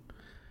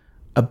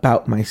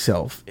about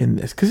myself in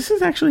this, because this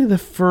is actually the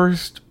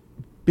first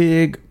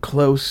big,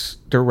 close,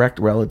 direct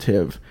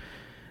relative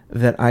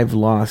that I've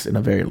lost in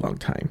a very long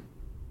time.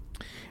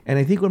 And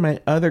I think when my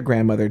other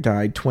grandmother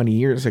died 20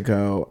 years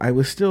ago, I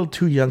was still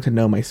too young to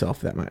know myself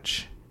that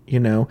much,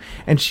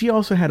 And she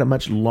also had a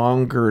much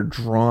longer,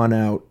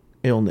 drawn-out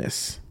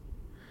illness.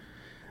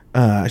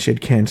 She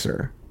had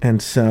cancer.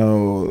 And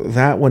so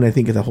that one, I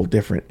think, is a whole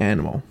different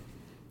animal.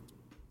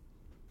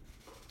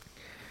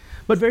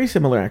 But very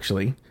similar,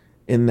 actually,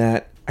 in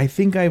that I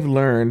think I've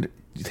learned,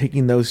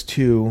 taking those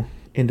two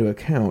into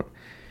account,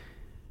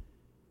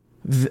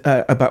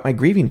 about my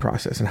grieving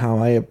process and how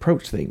I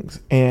approach things.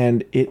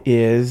 And it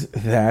is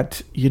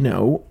that,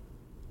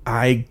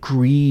 I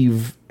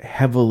grieve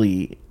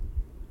heavily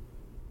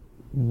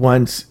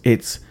once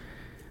it's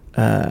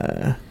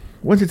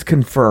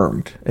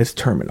confirmed as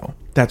terminal.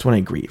 That's when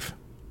I grieve.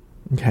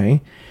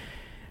 Okay?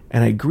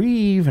 And I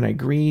grieve and I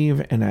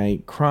grieve and I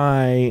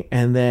cry.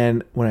 And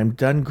then when I'm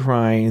done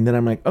crying, then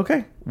I'm like,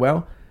 okay,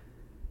 well,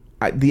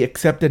 the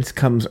acceptance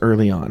comes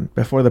early on,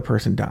 before the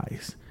person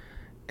dies.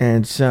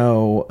 And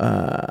so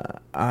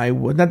I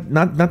would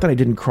not that I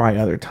didn't cry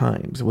other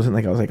times. It wasn't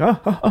like I was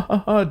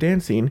like,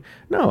 dancing.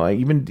 No,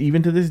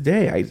 even to this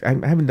day, I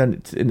haven't done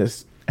it in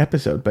this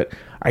episode, but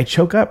I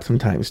choke up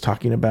sometimes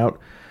talking about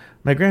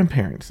my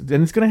grandparents.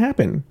 And it's going to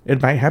happen.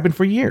 It might happen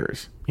for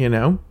years,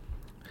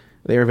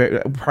 They're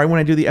probably, when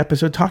I do the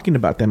episode talking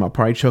about them, I'll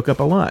probably choke up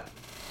a lot.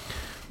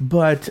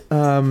 But,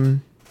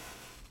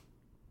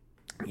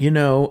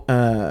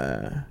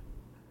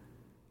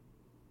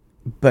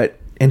 but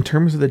in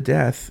terms of the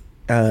death,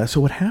 so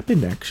what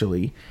happened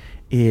actually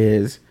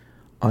is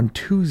on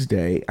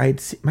Tuesday, I'd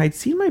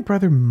seen my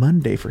brother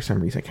Monday for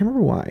some reason. I can't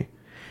remember why.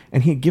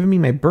 And he had given me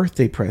my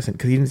birthday present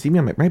because he didn't see me.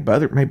 My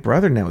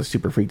brother now is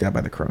super freaked out by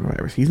the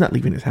coronavirus. He's not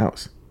leaving his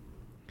house.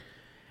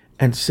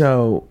 And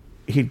so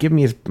he'd given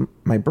me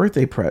my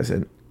birthday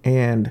present,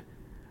 and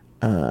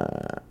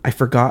I'd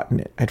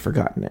forgotten it.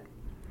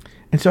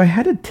 And so I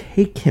had to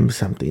take him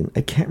something.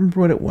 I can't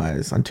remember what it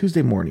was, on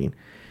Tuesday morning.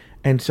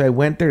 And so I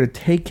went there to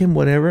take him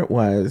whatever it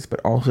was, but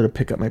also to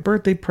pick up my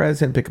birthday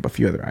present, pick up a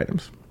few other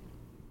items.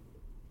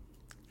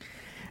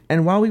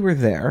 And while we were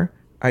there,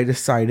 I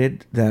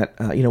decided that,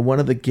 one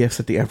of the gifts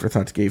that the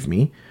Afterthoughts gave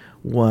me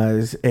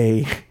was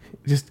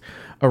just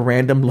a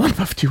random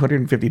lump of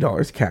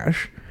 $250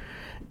 cash.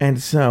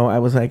 And so I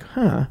was like,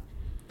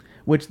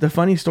 which the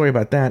funny story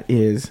about that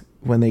is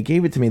when they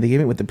gave it to me, they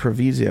gave it with the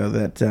proviso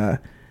that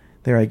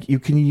they're like, you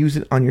can use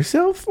it on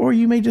yourself or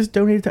you may just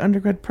donate it to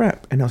undergrad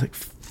prep. And I was like,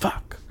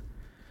 fuck.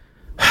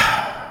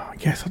 I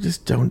guess I'll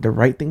just donate, the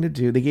right thing to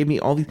do. They gave me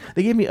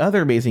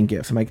other amazing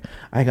gifts. I'm like,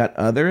 I got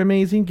other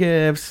amazing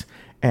gifts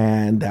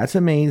and that's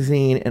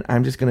amazing. And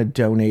I'm just going to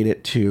donate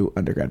it to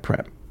undergrad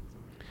prep.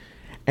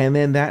 And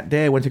then that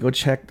day I went to go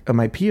check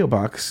my P.O.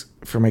 box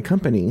for my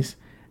companies,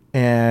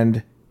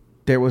 and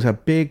there was a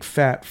big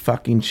fat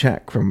fucking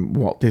check from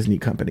Walt Disney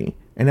Company.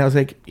 And I was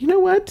like, you know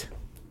what?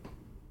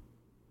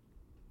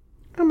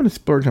 I'm going to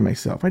splurge on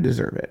myself. I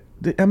deserve it.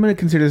 I'm going to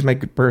consider this my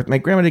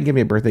grandma didn't give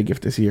me a birthday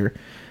gift this year.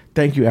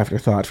 Thank you,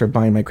 Afterthoughts, for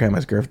buying my grandma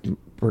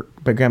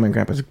and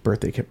grandpa's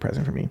birthday gift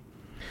present for me.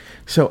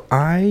 So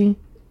I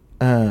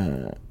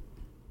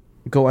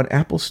go on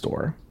Apple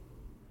Store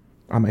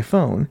on my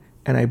phone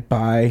and I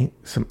buy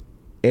some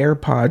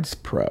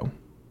AirPods Pro.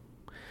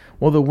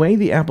 Well, the way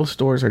the Apple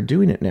stores are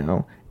doing it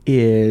now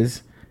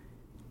is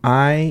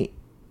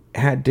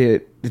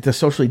it's a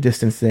socially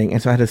distanced thing,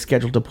 and so I had a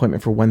scheduled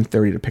appointment for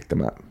 1:30 to pick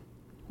them up.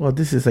 Well,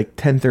 this is like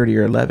 10:30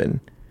 or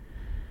 11.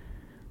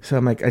 So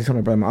I'm like, I just told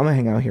my brother, I'm going to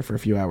hang out here for a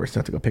few hours, so I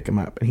have to go pick him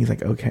up. And he's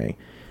like, okay.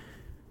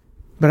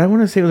 But I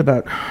want to say it was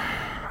about,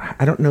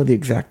 I don't know the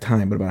exact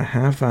time, but about a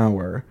half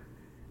hour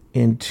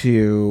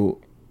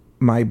into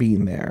my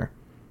being there,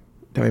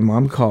 that my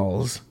mom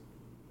calls,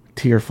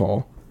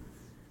 tearful,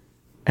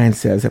 and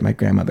says that my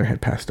grandmother had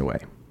passed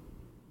away.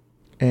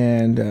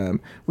 And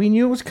we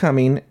knew it was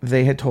coming.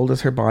 They had told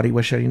us her body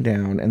was shutting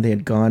down, and they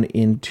had gone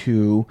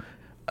into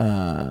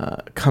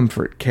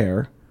comfort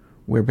care,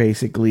 where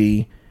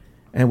basically,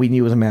 and we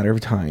knew it was a matter of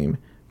time,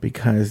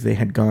 because they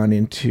had gone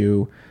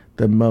into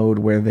the mode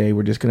where they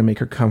were just going to make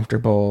her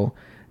comfortable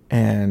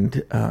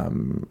and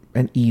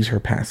ease her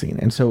passing.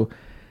 And so,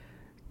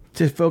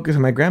 to focus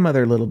on my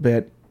grandmother a little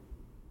bit,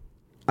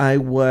 I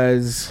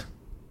wouldn't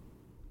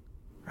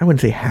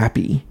say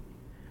happy,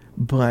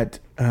 but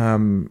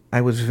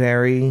I was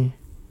very,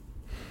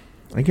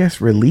 I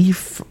guess,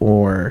 relief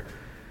or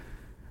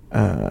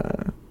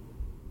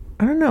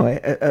I don't know,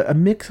 a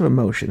mix of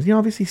emotions.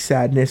 Obviously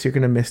sadness, you're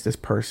going to miss this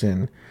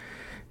person.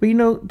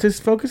 But,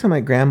 just focus on my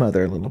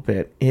grandmother a little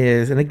bit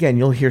is, and again,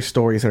 you'll hear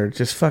stories that are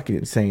just fucking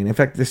insane. In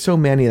fact, there's so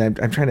many that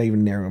I'm trying to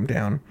even narrow them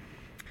down.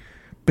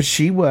 But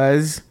she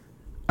was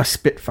a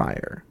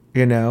spitfire,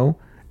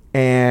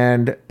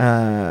 and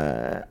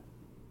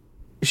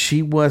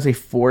she was a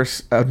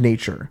force of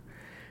nature.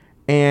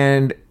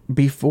 And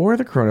before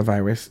the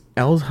coronavirus,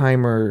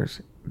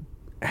 Alzheimer's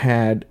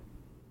had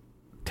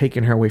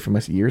taken her away from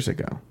us years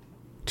ago.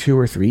 2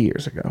 or 3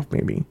 years ago,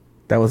 maybe.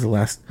 That was the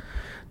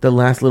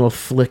last little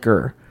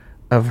flicker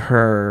of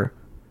her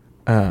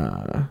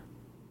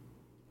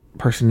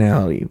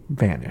personality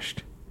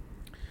vanished.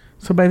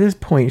 So by this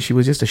point, she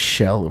was just a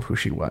shell of who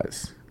she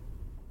was,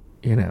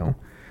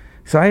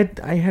 So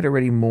I had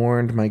already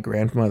mourned my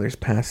grandmother's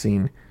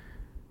passing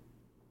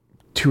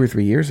 2 or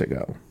 3 years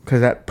ago,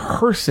 because that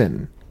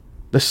person,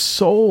 the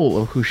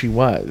soul of who she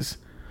was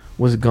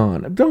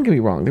gone. Don't get me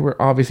wrong, there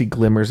were obviously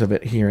glimmers of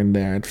it here and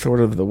there. It's sort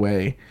of the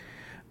way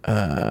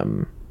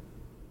the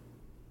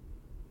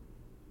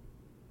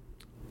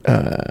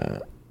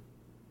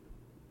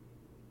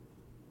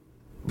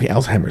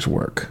Alzheimer's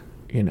work,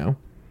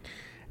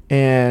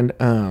 and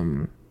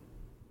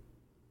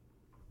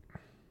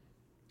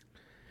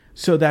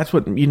so that's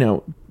what,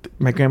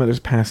 my grandmother's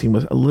passing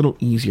was a little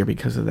easier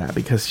because of that,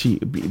 because she,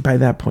 by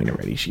that point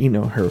already, she,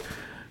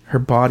 her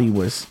body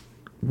was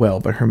well,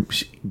 but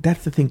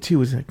that's the thing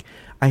too, is like,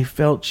 I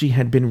felt she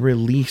had been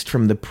released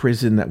from the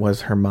prison that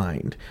was her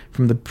mind,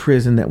 from the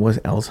prison that was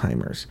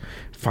Alzheimer's.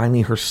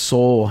 Finally, her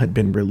soul had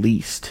been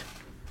released,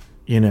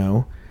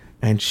 and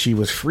she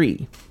was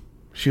free.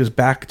 She was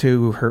back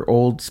to her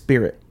old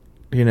spirit,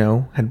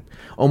 had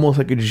almost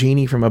like a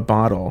genie from a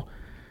bottle.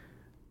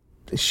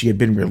 She had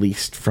been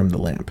released from the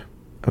lamp.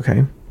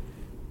 Okay.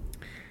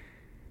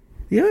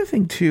 The other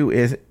thing too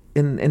is,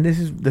 and this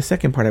is the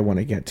second part I want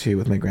to get to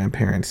with my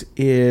grandparents,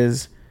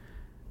 is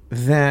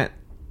that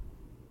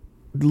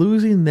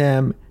losing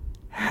them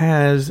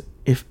has,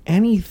 if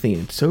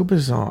anything, it's so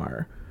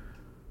bizarre,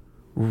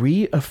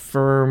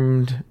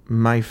 reaffirmed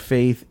my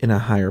faith in a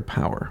higher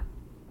power.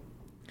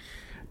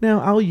 Now,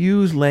 I'll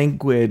use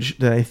language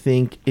that I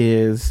think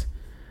is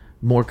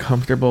more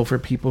comfortable for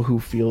people who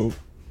feel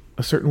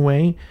a certain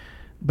way,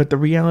 but the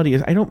reality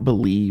is I don't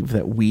believe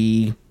that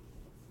we,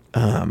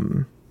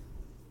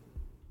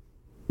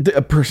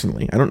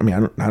 personally, I don't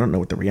know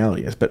what the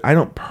reality is, but I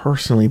don't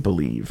personally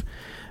believe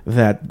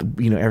that,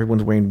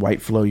 everyone's wearing white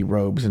flowy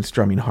robes and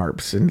strumming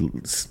harps and,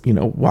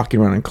 walking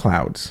around in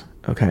clouds.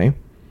 Okay.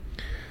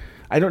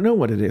 I don't know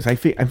what it is. In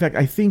fact,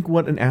 I think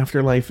what an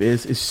afterlife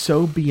is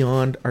so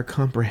beyond our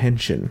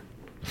comprehension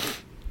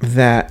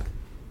that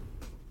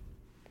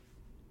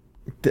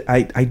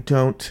I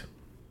don't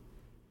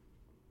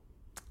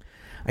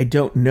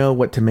know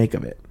what to make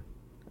of it.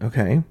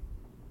 Okay.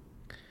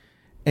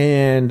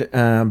 And,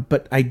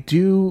 but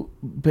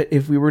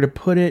if we were to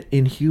put it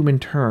in human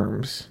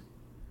terms,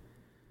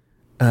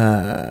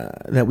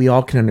 that we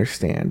all can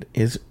understand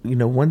is,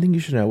 one thing you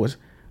should know was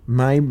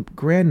my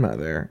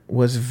grandmother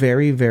was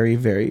very, very,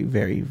 very,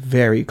 very,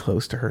 very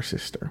close to her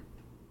sister.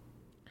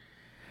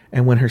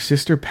 And when her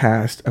sister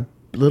passed a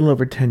little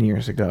over 10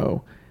 years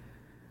ago,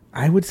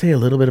 I would say a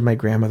little bit of my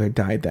grandmother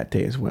died that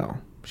day as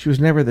well. She was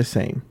never the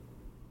same,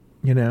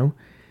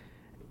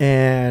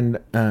 and,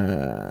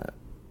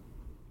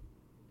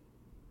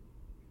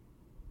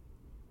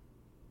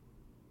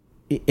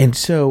 and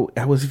so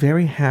I was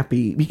very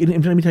happy.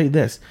 And let me tell you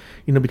this,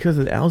 because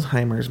of the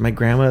Alzheimer's, my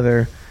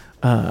grandmother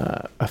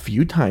a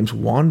few times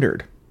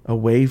wandered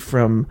away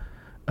from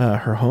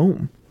her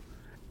home,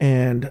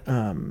 and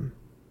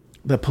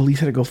the police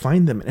had to go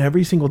find them. And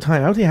every single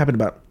time, I would say it happened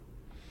about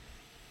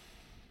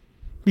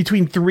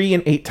between 3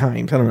 and 8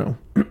 times. I don't know.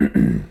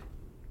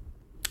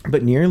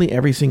 But nearly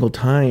every single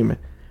time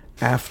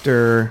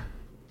after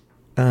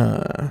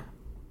they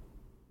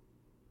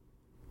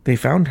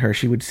found her,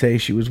 she would say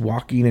she was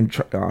walking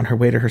on her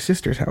way to her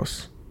sister's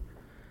house.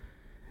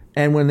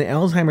 And when the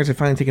Alzheimer's had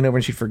finally taken over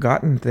and she'd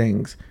forgotten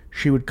things,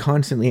 she would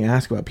constantly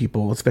ask about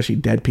people, especially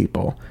dead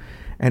people,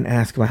 and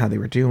ask about how they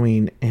were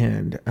doing.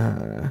 And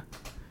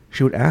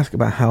she would ask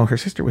about how her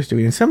sister was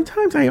doing. And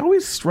sometimes I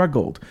always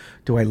struggled.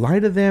 Do I lie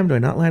to them? Do I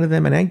not lie to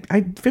them? And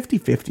I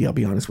 50-50, I'll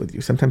be honest with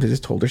you. Sometimes I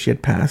just told her she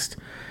had passed.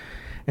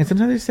 And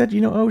sometimes I said,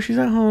 oh, she's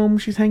at home.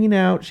 She's hanging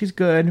out. She's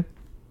good.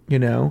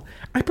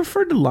 I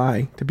preferred to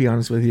lie, to be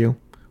honest with you.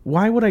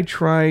 Why would I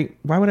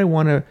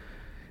want to,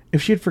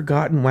 if she had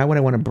forgotten, why would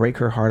I want to break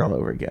her heart all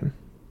over again?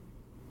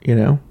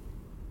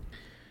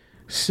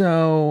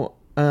 So,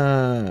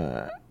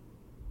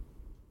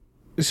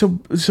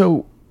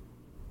 so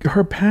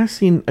her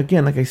passing,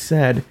 again, like I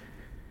said,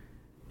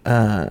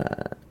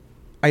 I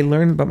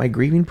learned about my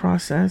grieving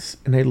process,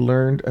 and I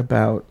learned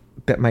about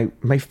that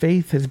my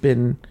faith has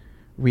been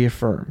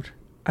reaffirmed.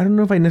 I don't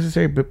know if I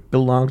necessarily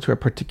belong to a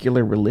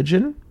particular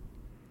religion,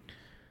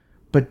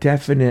 but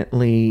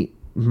definitely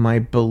my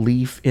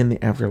belief in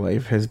the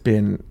afterlife has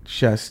been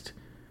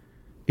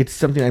it's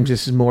something I'm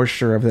just more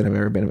sure of than I've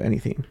ever been of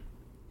anything.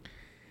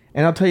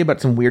 And I'll tell you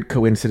about some weird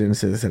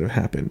coincidences that have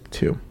happened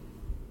too.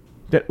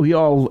 That we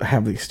all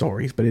have these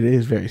stories, but it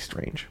is very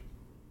strange.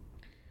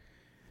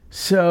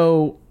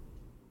 So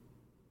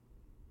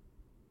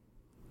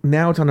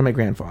now it's on to my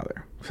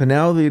grandfather. So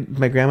now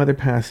my grandmother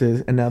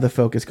passes, and now the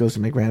focus goes to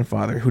my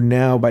grandfather, who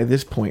now by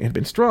this point had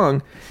been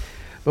strong,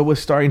 but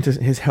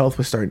his health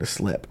was starting to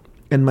slip.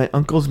 And my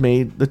uncles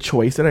made the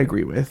choice that I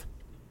agree with,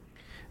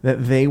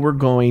 that they were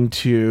going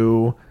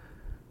to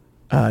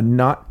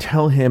not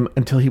tell him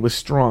until he was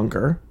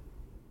stronger,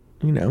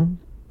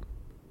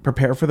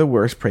 prepare for the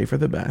worst, pray for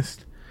the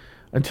best.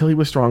 Until he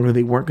was stronger,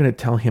 they weren't going to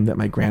tell him that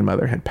my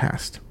grandmother had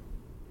passed.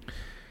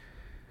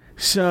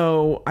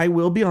 So I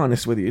will be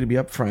honest with you, to be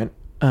upfront,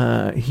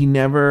 he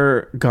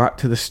never got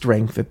to the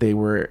strength that they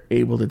were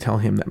able to tell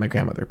him that my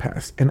grandmother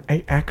passed. And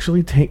I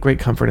actually take great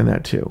comfort in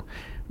that too.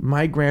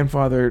 My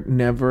grandfather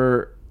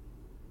never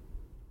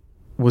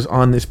was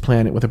on this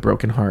planet with a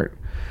broken heart.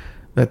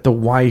 That the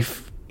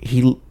wife,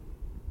 he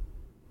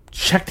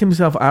checked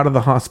himself out of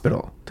the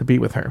hospital to be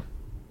with her.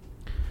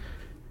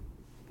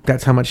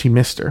 That's how much he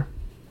missed her.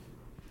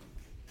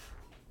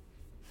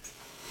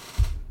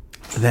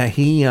 That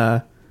he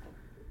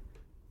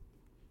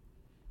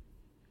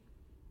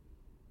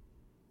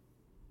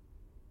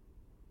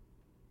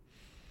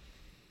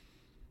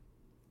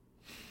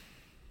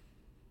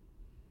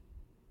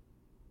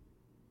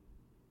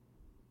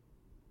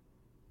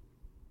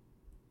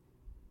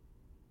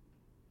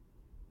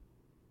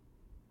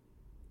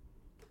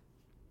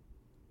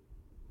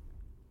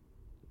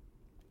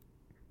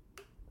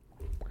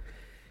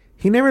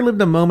never lived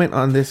a moment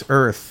on this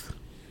earth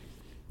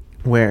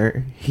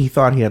where he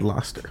thought he had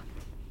lost her.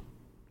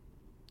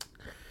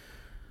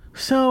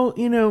 So,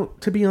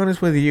 to be honest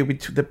with you,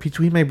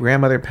 between my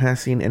grandmother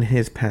passing and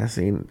his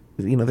passing,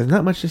 there's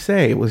not much to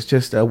say. It was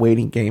just a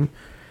waiting game.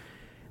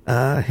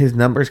 His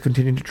numbers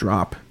continued to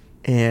drop.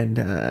 And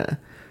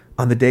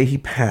on the day he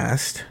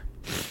passed,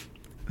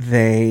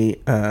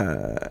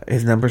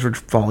 his numbers were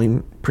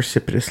falling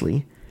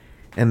precipitously.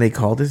 And they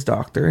called his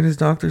doctor, and his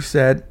doctor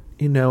said,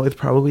 it's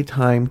probably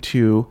time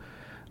to...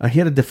 he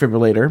had a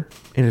defibrillator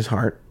in his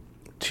heart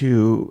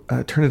to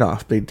turn it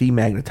off. They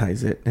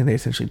demagnetize it, and they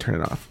essentially turn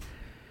it off.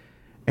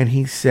 And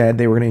he said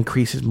they were going to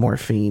increase his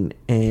morphine,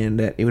 and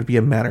that it would be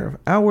a matter of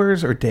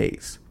hours or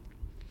days.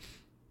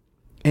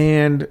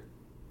 And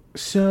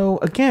so,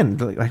 again,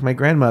 like my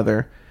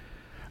grandmother,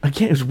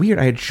 again, it was weird.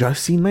 I had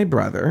just seen my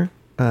brother.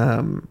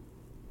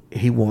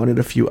 He wanted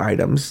a few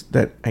items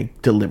that I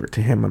delivered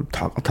to him. I'll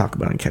talk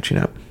about it in catching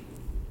up.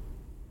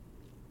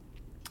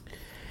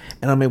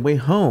 And on my way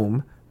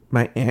home,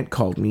 my aunt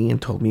called me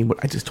and told me what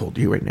I just told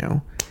you right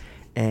now.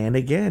 And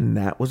again,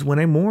 that was when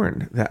I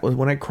mourned. That was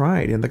when I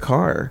cried in the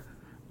car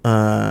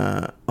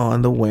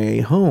on the way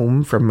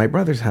home from my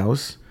brother's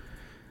house.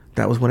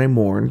 That was when I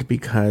mourned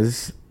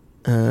because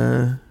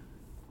to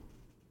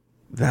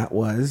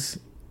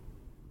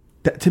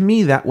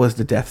me, that was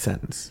the death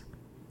sentence.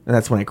 And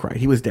that's when I cried.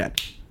 He was dead,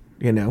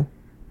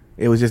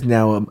 It was just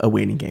now a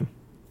waiting game.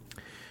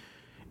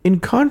 In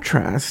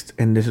contrast,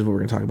 and this is what we're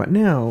going to talk about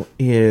now,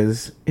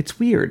 is it's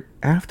weird.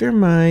 After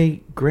my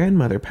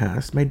grandmother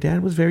passed, my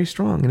dad was very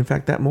strong. And in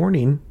fact, that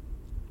morning,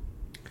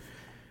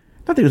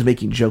 not that he was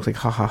making jokes like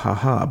ha ha ha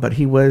ha, but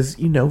he was,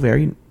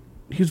 very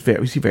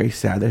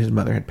sad that his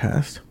mother had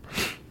passed.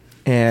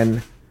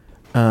 And,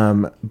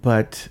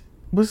 but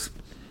was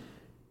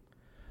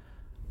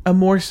a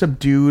more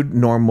subdued,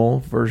 normal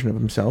version of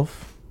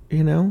himself,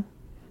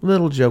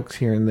 little jokes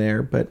here and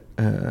there, but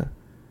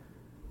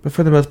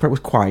for the most part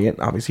was quiet.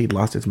 Obviously, he'd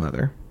lost his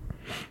mother.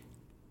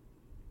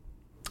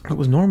 It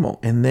was normal.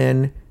 And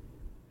then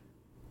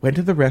went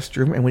to the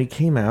restroom, and when he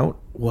came out,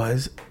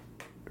 was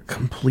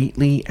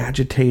completely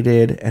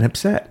agitated and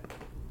upset.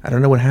 I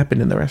don't know what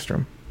happened in the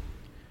restroom.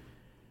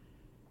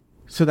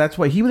 So that's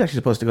why he was actually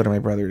supposed to go to my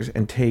brother's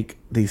and take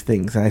these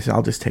things. And I said,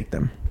 I'll just take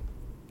them.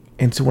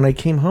 And so when I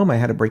came home, I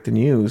had to break the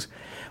news,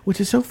 which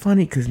is so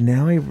funny because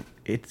now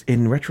it's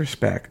in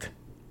retrospect,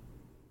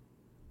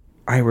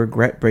 I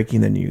regret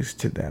breaking the news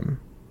to them.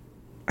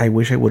 I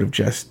wish I would have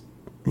just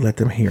let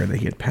them hear that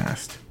he had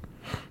passed.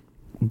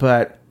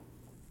 But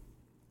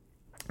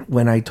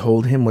when I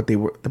told him what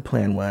the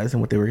plan was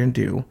and what they were going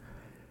to do,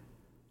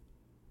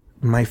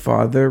 my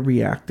father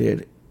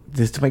reacted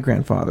this to my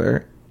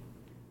grandfather.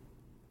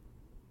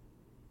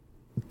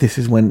 This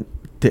is when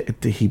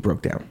he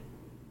broke down.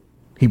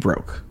 He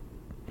broke.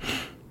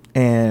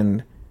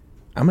 And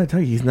I'm going to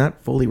tell you, he's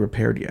not fully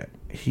repaired yet.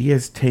 He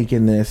has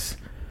taken this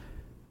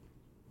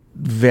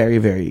very,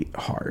 very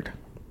hard.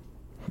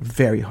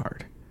 Very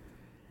hard.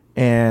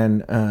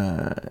 And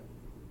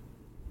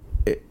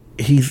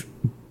he's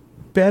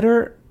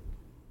better.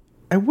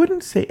 I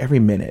wouldn't say every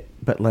minute,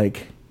 but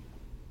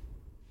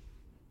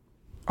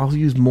I'll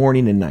use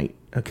morning and night,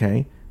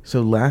 okay?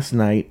 So last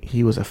night,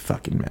 he was a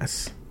fucking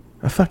mess.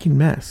 A fucking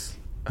mess.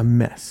 A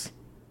mess.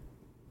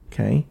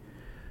 Okay?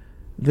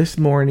 This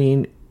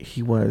morning,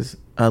 he was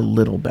a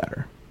little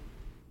better.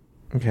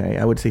 Okay,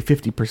 I would say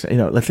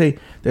 50%. Let's say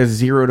there's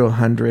 0 to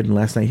 100, and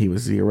last night he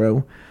was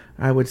 0.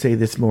 I would say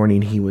this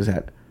morning he was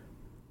at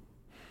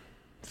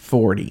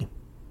 40.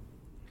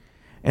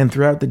 And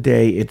throughout the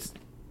day, it's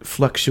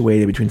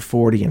fluctuated between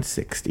 40 and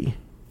 60,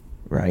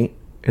 right?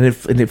 And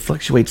it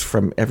fluctuates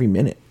from every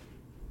minute,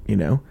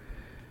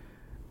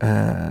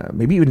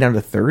 maybe even down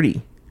to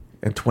 30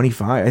 and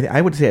 25.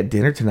 I would say at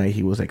dinner tonight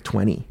he was like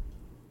 20,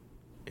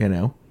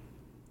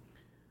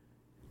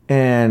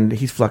 And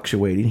he's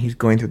fluctuating. He's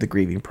going through the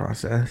grieving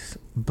process.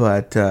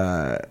 But,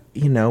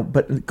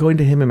 but going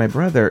to him and my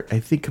brother, I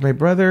think my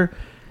brother,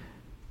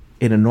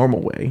 in a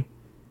normal way,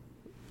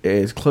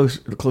 is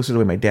closer to the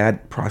way my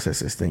dad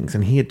processes things.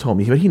 And he had told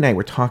me, but he and I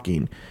were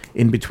talking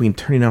in between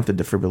turning off the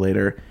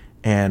defibrillator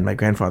and my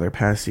grandfather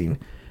passing.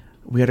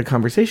 We had a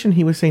conversation.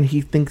 He was saying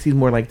he thinks he's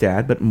more like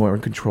dad, but more in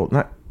control,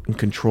 not in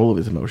control of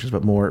his emotions,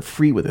 but more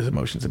free with his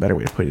emotions, a better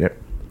way of putting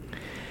it.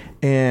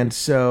 And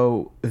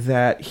so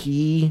that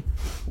he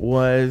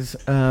was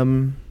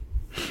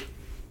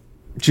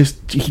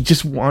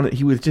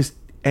he was just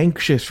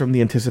anxious from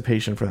the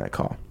anticipation for that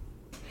call.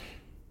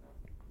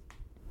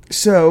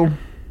 So,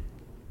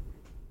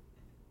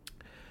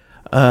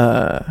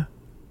 I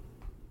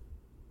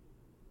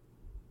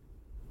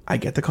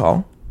get the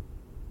call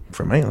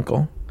from my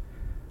uncle.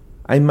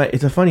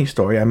 It's a funny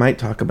story. I might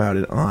talk about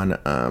it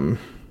on,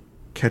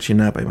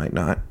 Catching Up. I might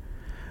not.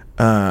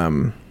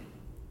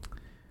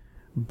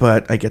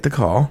 But I get the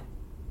call,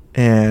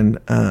 and,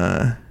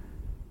 I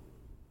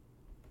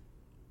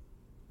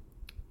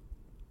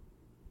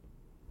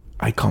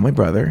call my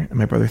brother, and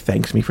my brother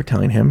thanks me for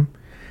telling him.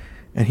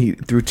 And he,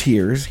 through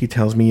tears, he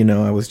tells me,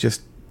 I was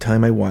just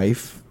telling my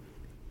wife,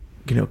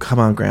 come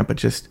on, Grandpa,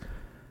 it's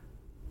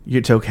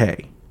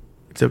okay.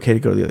 It's okay to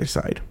go to the other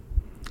side.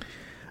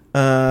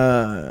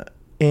 And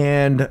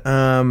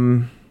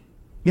I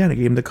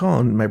gave him the call,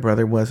 and my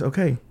brother was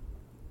okay.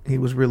 He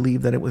was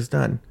relieved that it was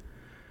done.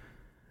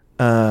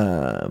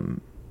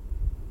 And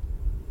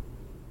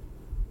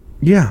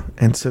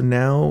so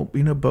now,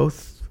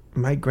 both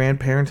my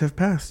grandparents have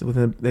passed.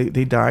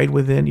 They died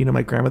within,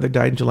 my grandmother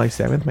died July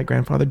 7th. My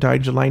grandfather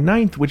died July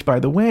 9th, which, by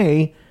the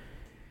way,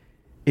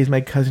 is my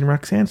cousin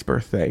Roxanne's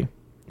birthday.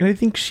 And I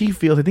think she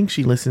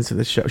listens to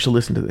the show. She'll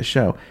listen to the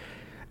show.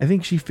 I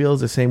think she feels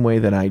the same way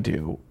that I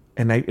do.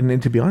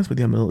 And to be honest with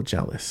you, I'm a little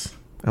jealous.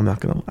 I'm not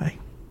going to lie.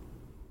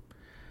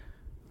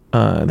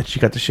 That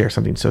she got to share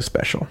something so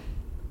special.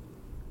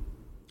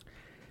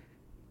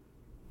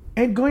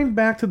 And going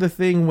back to the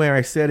thing where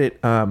I said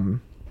it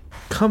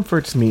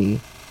comforts me,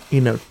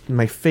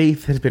 my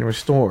faith has been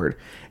restored.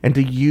 And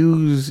to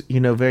use,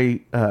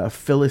 very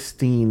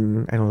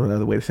Philistine, I don't know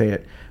another way to say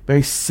it,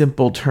 very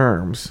simple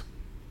terms.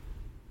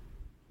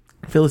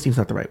 Philistine's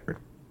not the right word.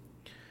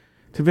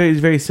 To very,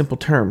 very simple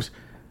terms.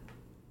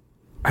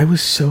 I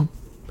was so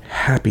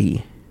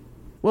happy.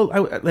 Well,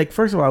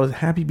 first of all, I was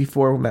happy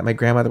before that my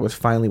grandmother was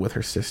finally with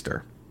her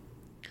sister.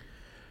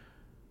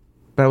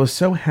 But I was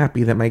so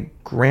happy that my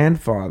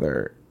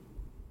grandfather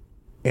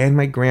and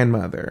my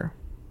grandmother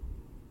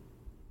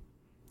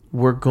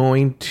were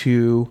going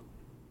to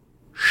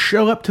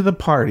show up to the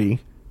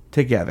party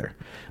together.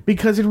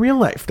 Because in real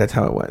life, that's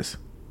how it was.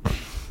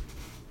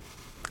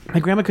 My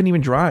grandma couldn't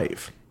even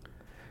drive.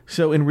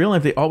 So in real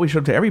life, they always showed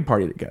up to every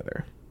party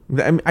together.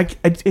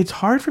 It's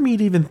hard for me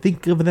to even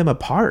think of them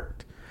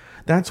apart.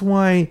 That's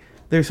why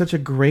there's such a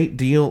great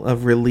deal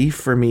of relief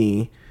for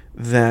me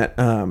that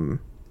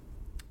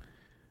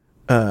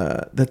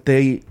that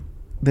they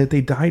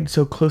died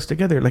so close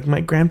together. Like, my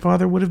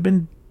grandfather would have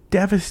been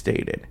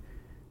devastated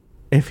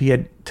if he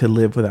had to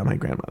live without my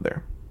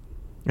grandmother.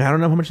 I don't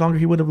know how much longer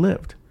he would have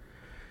lived.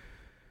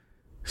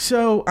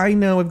 So I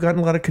know I've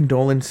gotten a lot of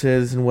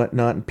condolences and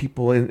whatnot, and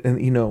people,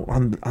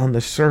 and on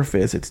the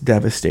surface, it's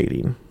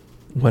devastating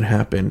what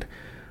happened.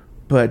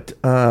 But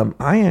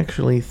I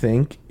actually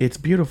think it's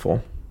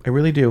beautiful. I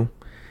really do.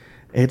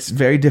 It's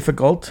very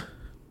difficult.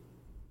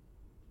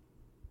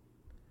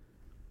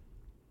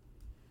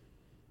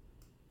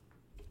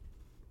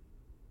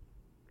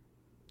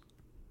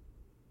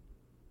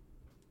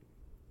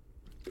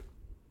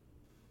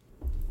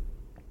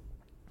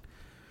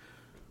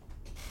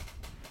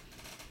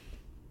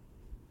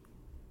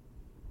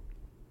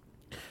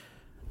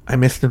 I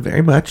miss them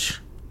very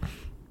much.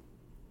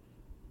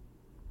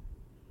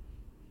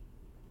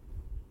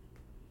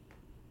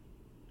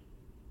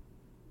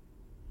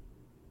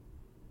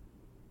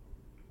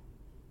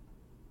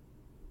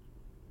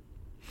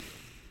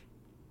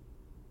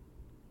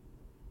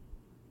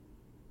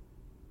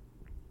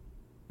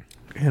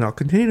 And I'll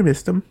continue to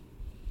miss them.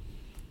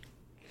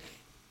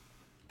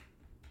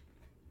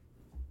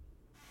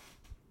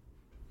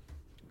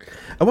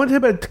 I want to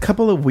talk about a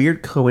couple of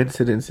weird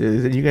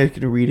coincidences, and you guys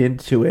can read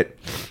into it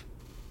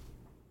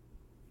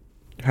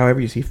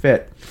however you see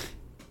fit.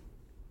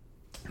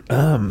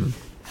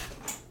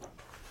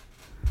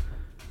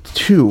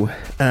 Two.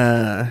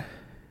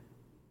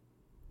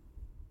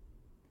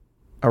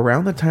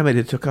 Around the time I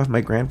took off my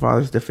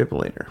grandfather's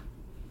defibrillator,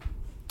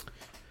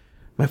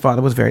 my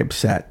father was very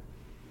upset,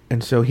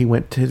 and so he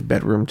went to his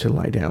bedroom to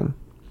lie down.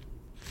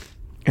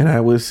 And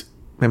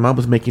my mom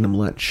was making him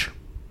lunch.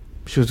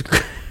 She was,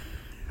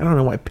 I don't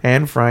know why,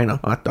 pan frying a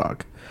hot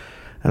dog.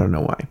 I don't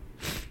know why.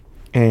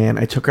 And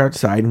I took her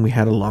outside, and we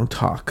had a long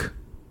talk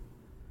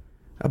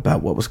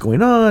about what was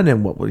going on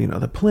and what were,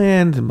 the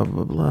plans and blah,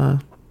 blah, blah, blah.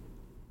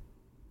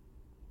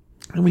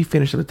 And we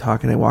finished the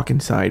talk, and I walk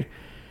inside,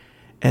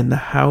 and the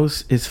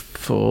house is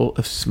full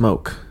of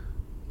smoke.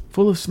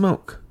 Full of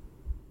smoke.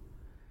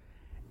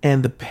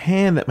 And the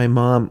pan that my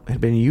mom had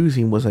been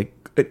using was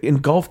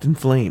engulfed in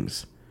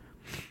flames.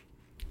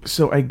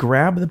 So I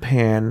grab the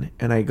pan,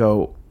 and I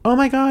go, oh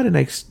my God, and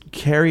I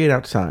carry it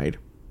outside.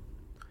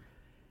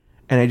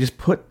 And I just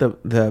put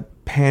the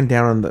pan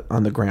down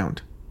on the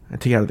ground. I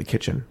take it out of the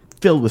kitchen,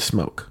 filled with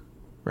smoke,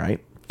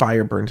 right?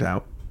 Fire burns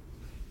out.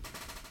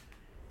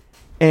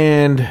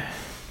 And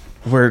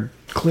we're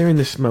clearing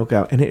the smoke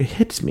out, and it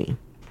hits me.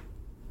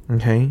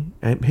 Okay?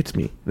 It hits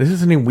me. This is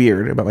something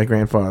weird about my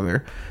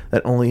grandfather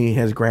that only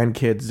his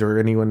grandkids or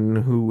anyone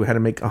who had to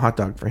make a hot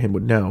dog for him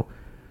would know.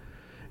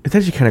 It's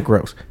actually kind of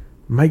gross.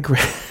 my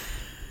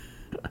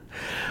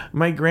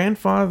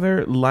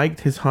grandfather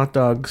liked his hot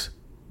dogs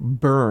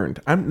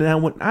burned. I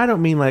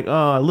don't mean like,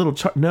 oh, a little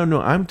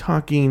no, I'm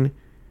talking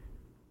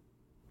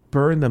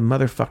burn the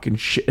motherfucking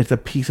shit. It's a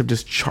piece of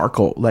just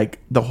charcoal. Like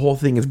the whole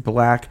thing is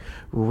black,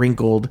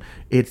 wrinkled.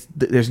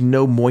 There's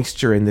no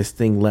moisture in this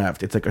thing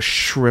left. It's like a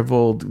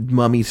shriveled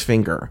mummy's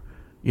finger,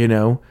 you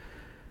know?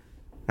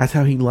 That's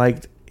how he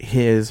liked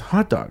his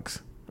hot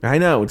dogs. I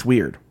know, it's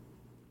weird.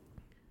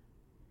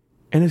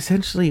 And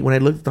essentially, when I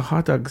looked at the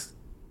hot dogs,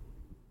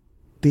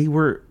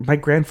 my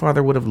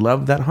grandfather would have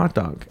loved that hot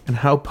dog. And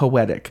how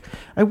poetic.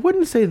 I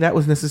wouldn't say that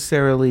was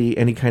necessarily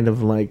any kind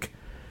of like,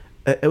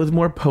 it was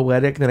more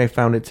poetic than I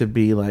found it to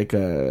be like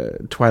a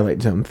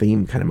Twilight Zone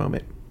theme kind of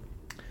moment.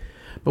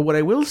 But what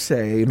I will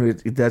say, and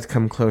it does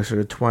come closer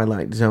to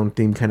Twilight Zone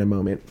theme kind of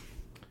moment,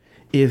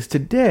 is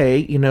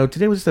today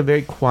was just a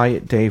very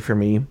quiet day for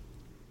me.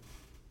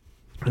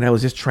 And I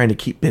was just trying to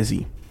keep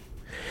busy.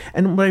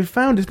 And what I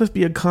found, this must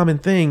be a common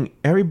thing.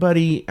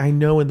 Everybody I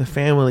know in the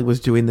family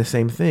was doing the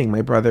same thing.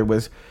 My brother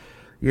was,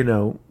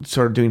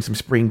 sort of doing some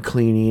spring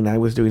cleaning. I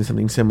was doing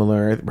something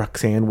similar.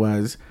 Roxanne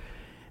was.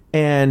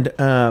 And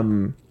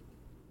I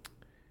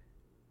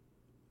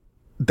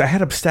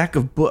had a stack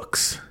of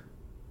books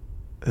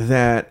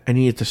that I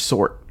needed to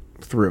sort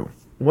through.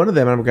 One of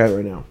them, I'm going to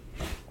right now.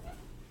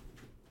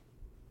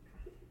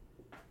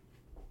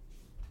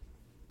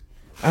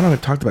 I don't know if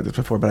I've talked about this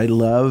before, but I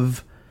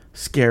love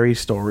scary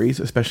stories,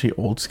 especially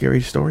old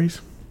scary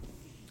stories.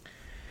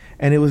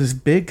 And it was this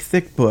big,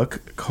 thick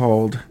book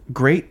called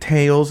Great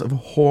Tales of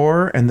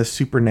Horror and the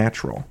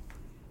Supernatural.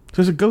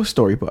 So it's a ghost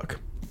story book.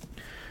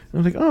 I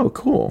was like, oh,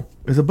 cool.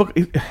 There's a book.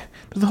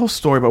 There's a whole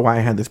story about why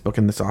I had this book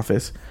in this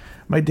office.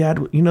 My dad,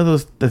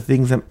 the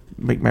things that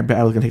my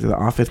dad was going to take to the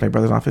office, my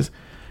brother's office.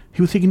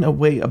 He was taking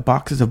away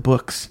boxes of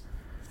books.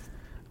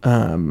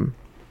 And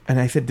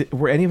I said,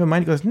 were any of them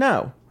mine? He goes,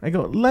 no. I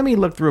go, let me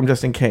look through them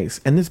just in case.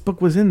 And this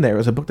book was in there. It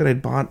was a book that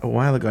I'd bought a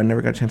while ago. I never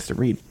got a chance to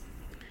read.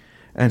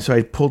 And so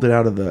I pulled it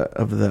out of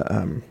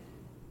the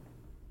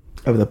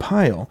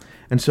pile.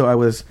 And so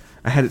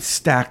I had it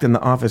stacked in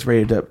the office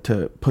ready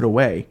to put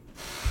away.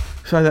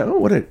 So I thought, oh,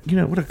 what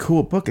a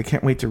cool book. I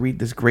can't wait to read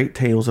this Great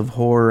Tales of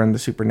Horror and the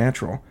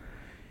Supernatural.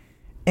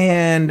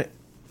 And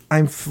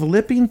I'm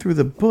flipping through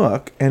the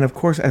book, and of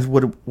course, as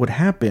would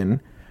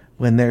happen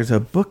when there's a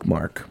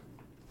bookmark,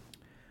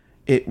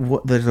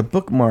 there's a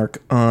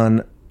bookmark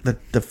on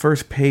the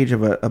first page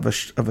of a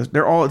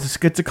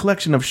it's a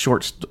collection of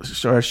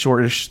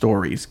shortish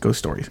stories, ghost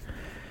stories.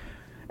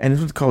 And this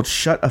one's called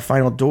Shut a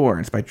Final Door.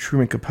 It's by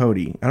Truman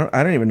Capote.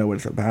 I don't even know what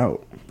it's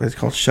about, but it's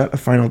called Shut a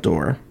Final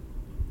Door.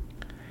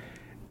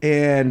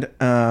 And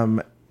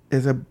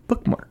there's a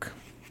bookmark.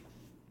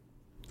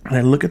 And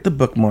I look at the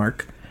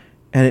bookmark,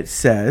 and it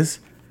says,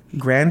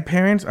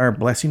 grandparents are a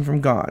blessing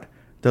from God.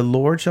 The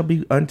Lord shall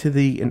be unto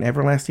thee an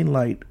everlasting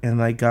light, and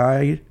thy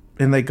God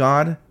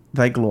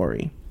thy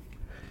glory.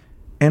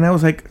 And I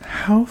was like,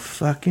 how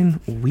fucking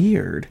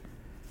weird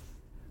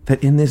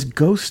that in this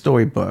ghost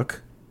story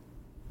book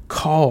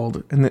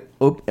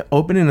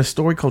open in a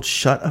story called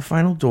Shut a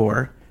Final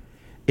Door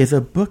is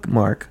a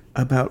bookmark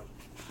about,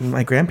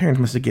 my grandparents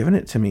must have given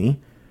it to me.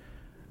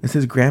 It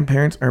says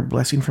grandparents are a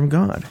blessing from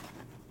God.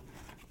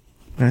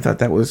 And I thought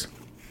that was,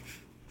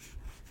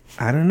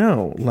 I don't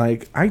know,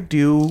 like I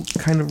do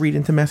kind of read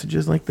into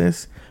messages like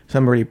this, so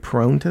I'm already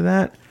prone to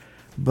that.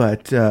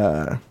 But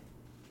I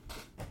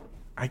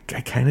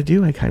kind of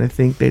do. I kind of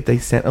think that they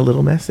sent a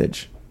little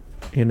message,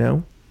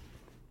 Yeah.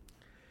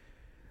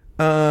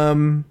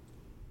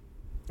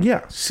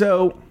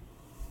 So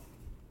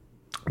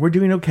we're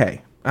doing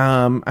okay.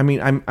 I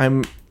mean,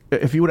 I'm.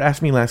 If you would have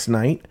asked me last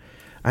night,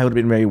 I would have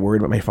been very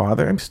worried about my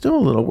father. I'm still a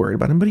little worried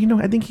about him, but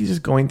I think he's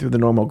just going through the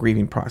normal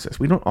grieving process.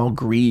 We don't all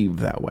grieve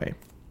that way.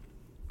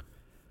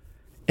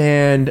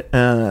 And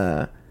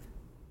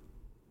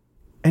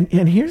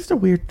here's the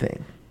weird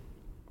thing.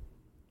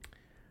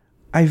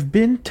 I've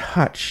been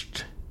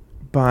touched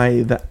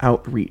by the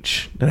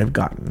outreach that I've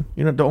gotten.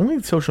 The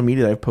only social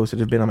media that I've posted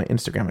has been on my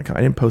Instagram account.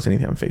 I didn't post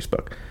anything on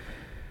Facebook.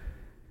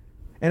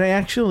 And I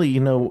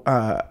actually,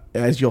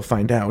 as you'll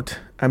find out,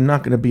 I'm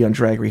not going to be on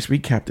Drag Race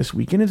Recap this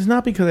weekend. It's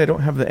not because I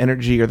don't have the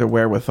energy or the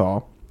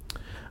wherewithal.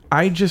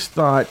 I just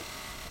thought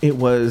it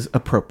was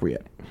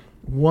appropriate.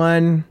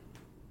 One,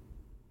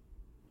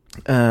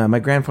 my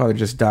grandfather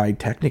just died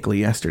technically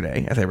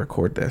yesterday as I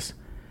record this.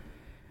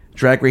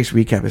 Drag Race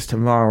Recap is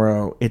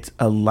tomorrow. It's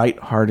a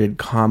lighthearted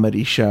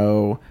comedy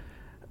show.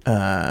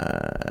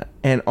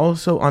 And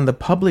also on the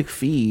public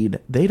feed,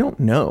 they don't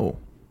know,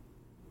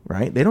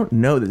 right? They don't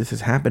know that this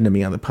has happened to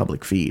me on the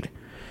public feed.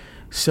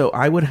 So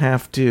I would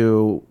have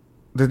to,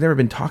 there's never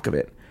been talk of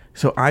it.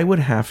 So I would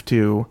have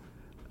to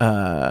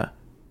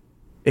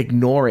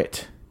ignore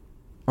it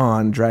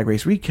on Drag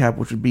Race Recap,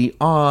 which would be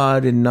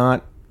odd and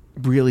not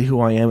really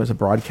who I am as a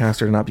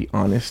broadcaster, to not be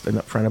honest and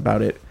upfront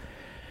about it.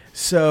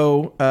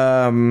 So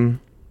I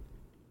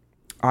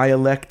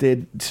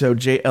elected,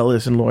 Jay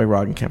Ellis and Lori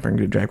Roggenkamp are going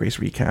to do Drag Race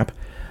Recap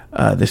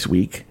this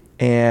week.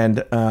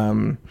 And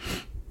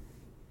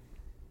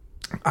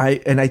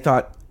I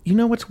thought you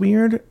know what's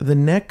weird? The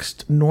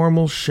next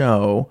normal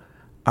show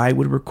I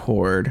would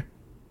record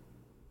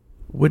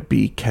would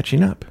be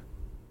Catching Up.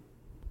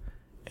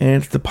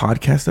 And it's the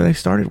podcast that I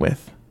started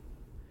with.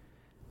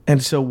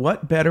 And so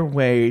what better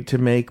way to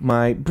make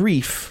my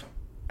brief,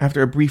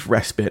 after a brief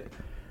respite,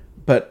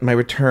 but my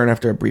return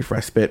after a brief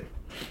respite,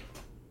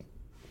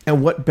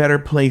 and what better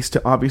place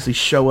to obviously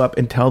show up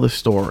and tell the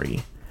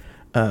story,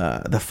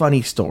 the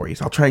funny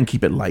stories. I'll try and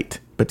keep it light,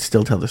 but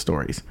still tell the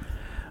stories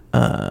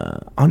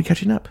on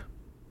Catching Up.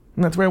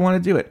 And that's where I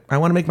want to do it. I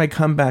want to make my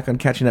comeback on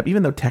Catching Up,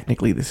 even though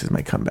technically this is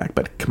my comeback.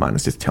 But come on,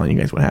 it's just telling you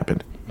guys what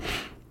happened.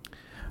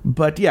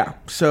 But yeah,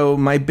 so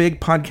my big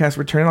podcast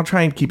return, I'll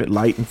try and keep it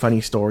light and funny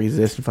stories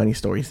this and funny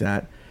stories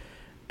that.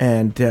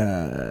 And,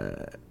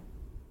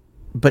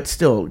 but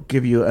still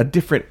give you a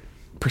different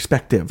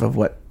perspective of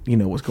what,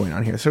 what's going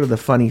on here. Sort of the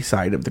funny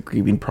side of the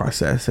grieving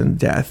process and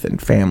death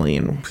and family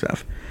and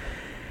stuff.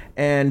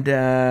 And,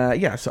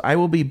 yeah, so I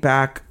will be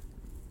back,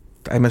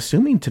 I'm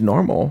assuming, to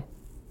normal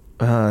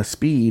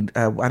speed.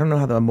 I don't know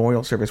how the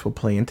memorial service will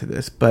play into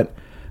this, but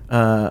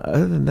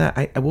other than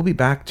that, I will be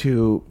back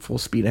to full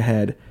speed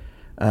ahead,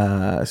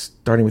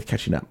 starting with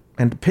Catching Up.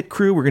 And Pit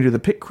Crew, we're going to do the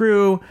Pit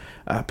Crew.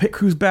 Pit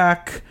Crew's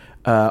back.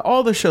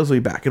 All the shows will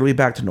be back. It'll be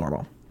back to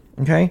normal.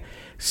 Okay?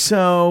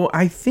 So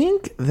I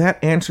think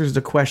that answers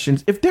the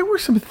questions. If there were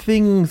some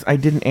things I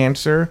didn't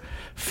answer,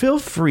 feel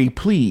free,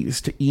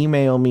 please, to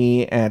email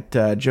me at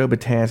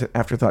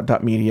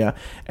joebetance@afterthought.media,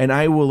 and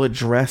I will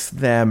address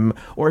them.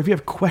 Or if you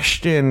have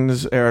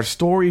questions or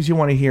stories you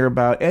want to hear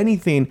about,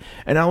 anything,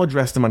 and I'll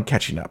address them on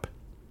Catching Up.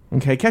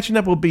 Okay, Catching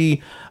Up will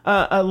be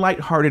a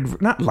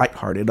lighthearted, not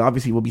lighthearted,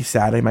 obviously will be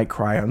sad, I might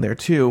cry on there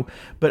too,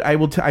 but I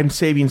will. I'm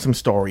saving some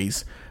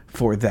stories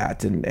for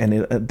that, and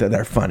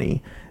they're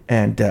funny.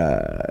 And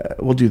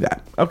we'll do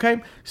that.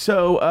 Okay?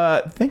 So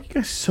thank you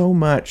guys so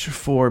much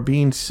for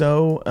being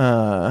so...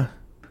 I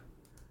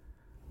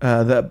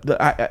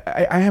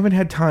haven't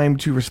had time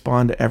to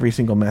respond to every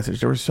single message.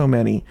 There were so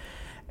many.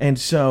 And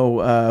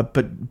so...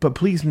 but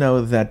please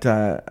know that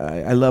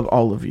I love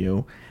all of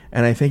you.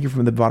 And I thank you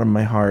from the bottom of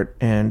my heart.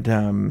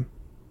 And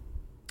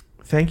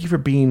thank you for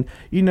being...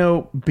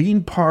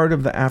 being part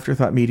of the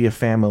Afterthought Media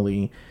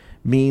family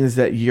means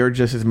that you're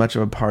just as much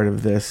of a part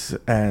of this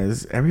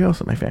as everyone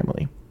else in my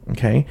family.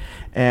 Okay,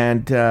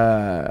 and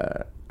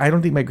I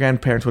don't think my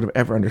grandparents would have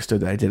ever understood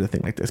that I did a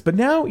thing like this. But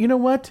now, you know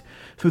what?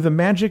 Through the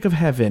magic of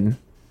heaven,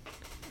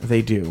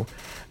 they do.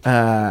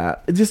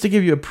 Just to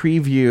give you a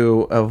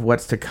preview of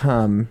what's to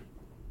come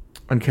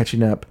on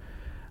Catching Up,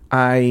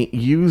 I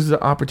used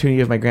the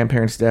opportunity of my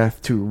grandparents'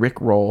 death to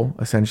rickroll,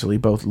 essentially,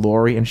 both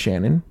Lori and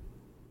Shannon.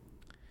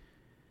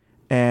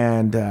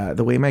 And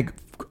the way my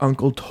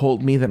uncle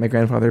told me that my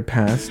grandfather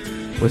passed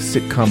was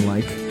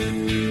sitcom-like.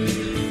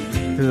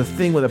 There's a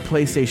thing with a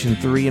PlayStation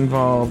 3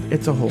 involved.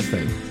 It's a whole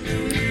thing.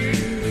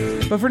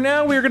 But for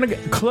now, we're going to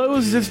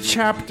close this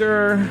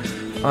chapter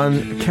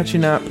on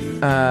Catching Up.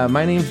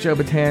 My name's Joe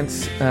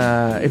Betance.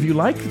 If you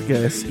like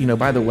this,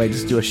 by the way,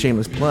 just do a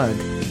shameless plug.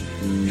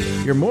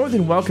 You're more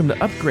than welcome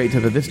to upgrade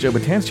to the This Joe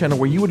Betance channel,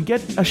 where you would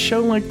get a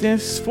show like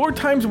this 4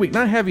 times a week.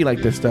 Not heavy like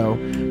this, though.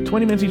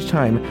 20 minutes each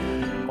time.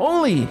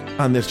 Only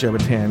on This Joe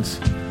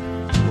Betance.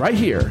 Right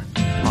here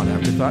on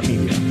Afterthought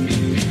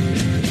Media.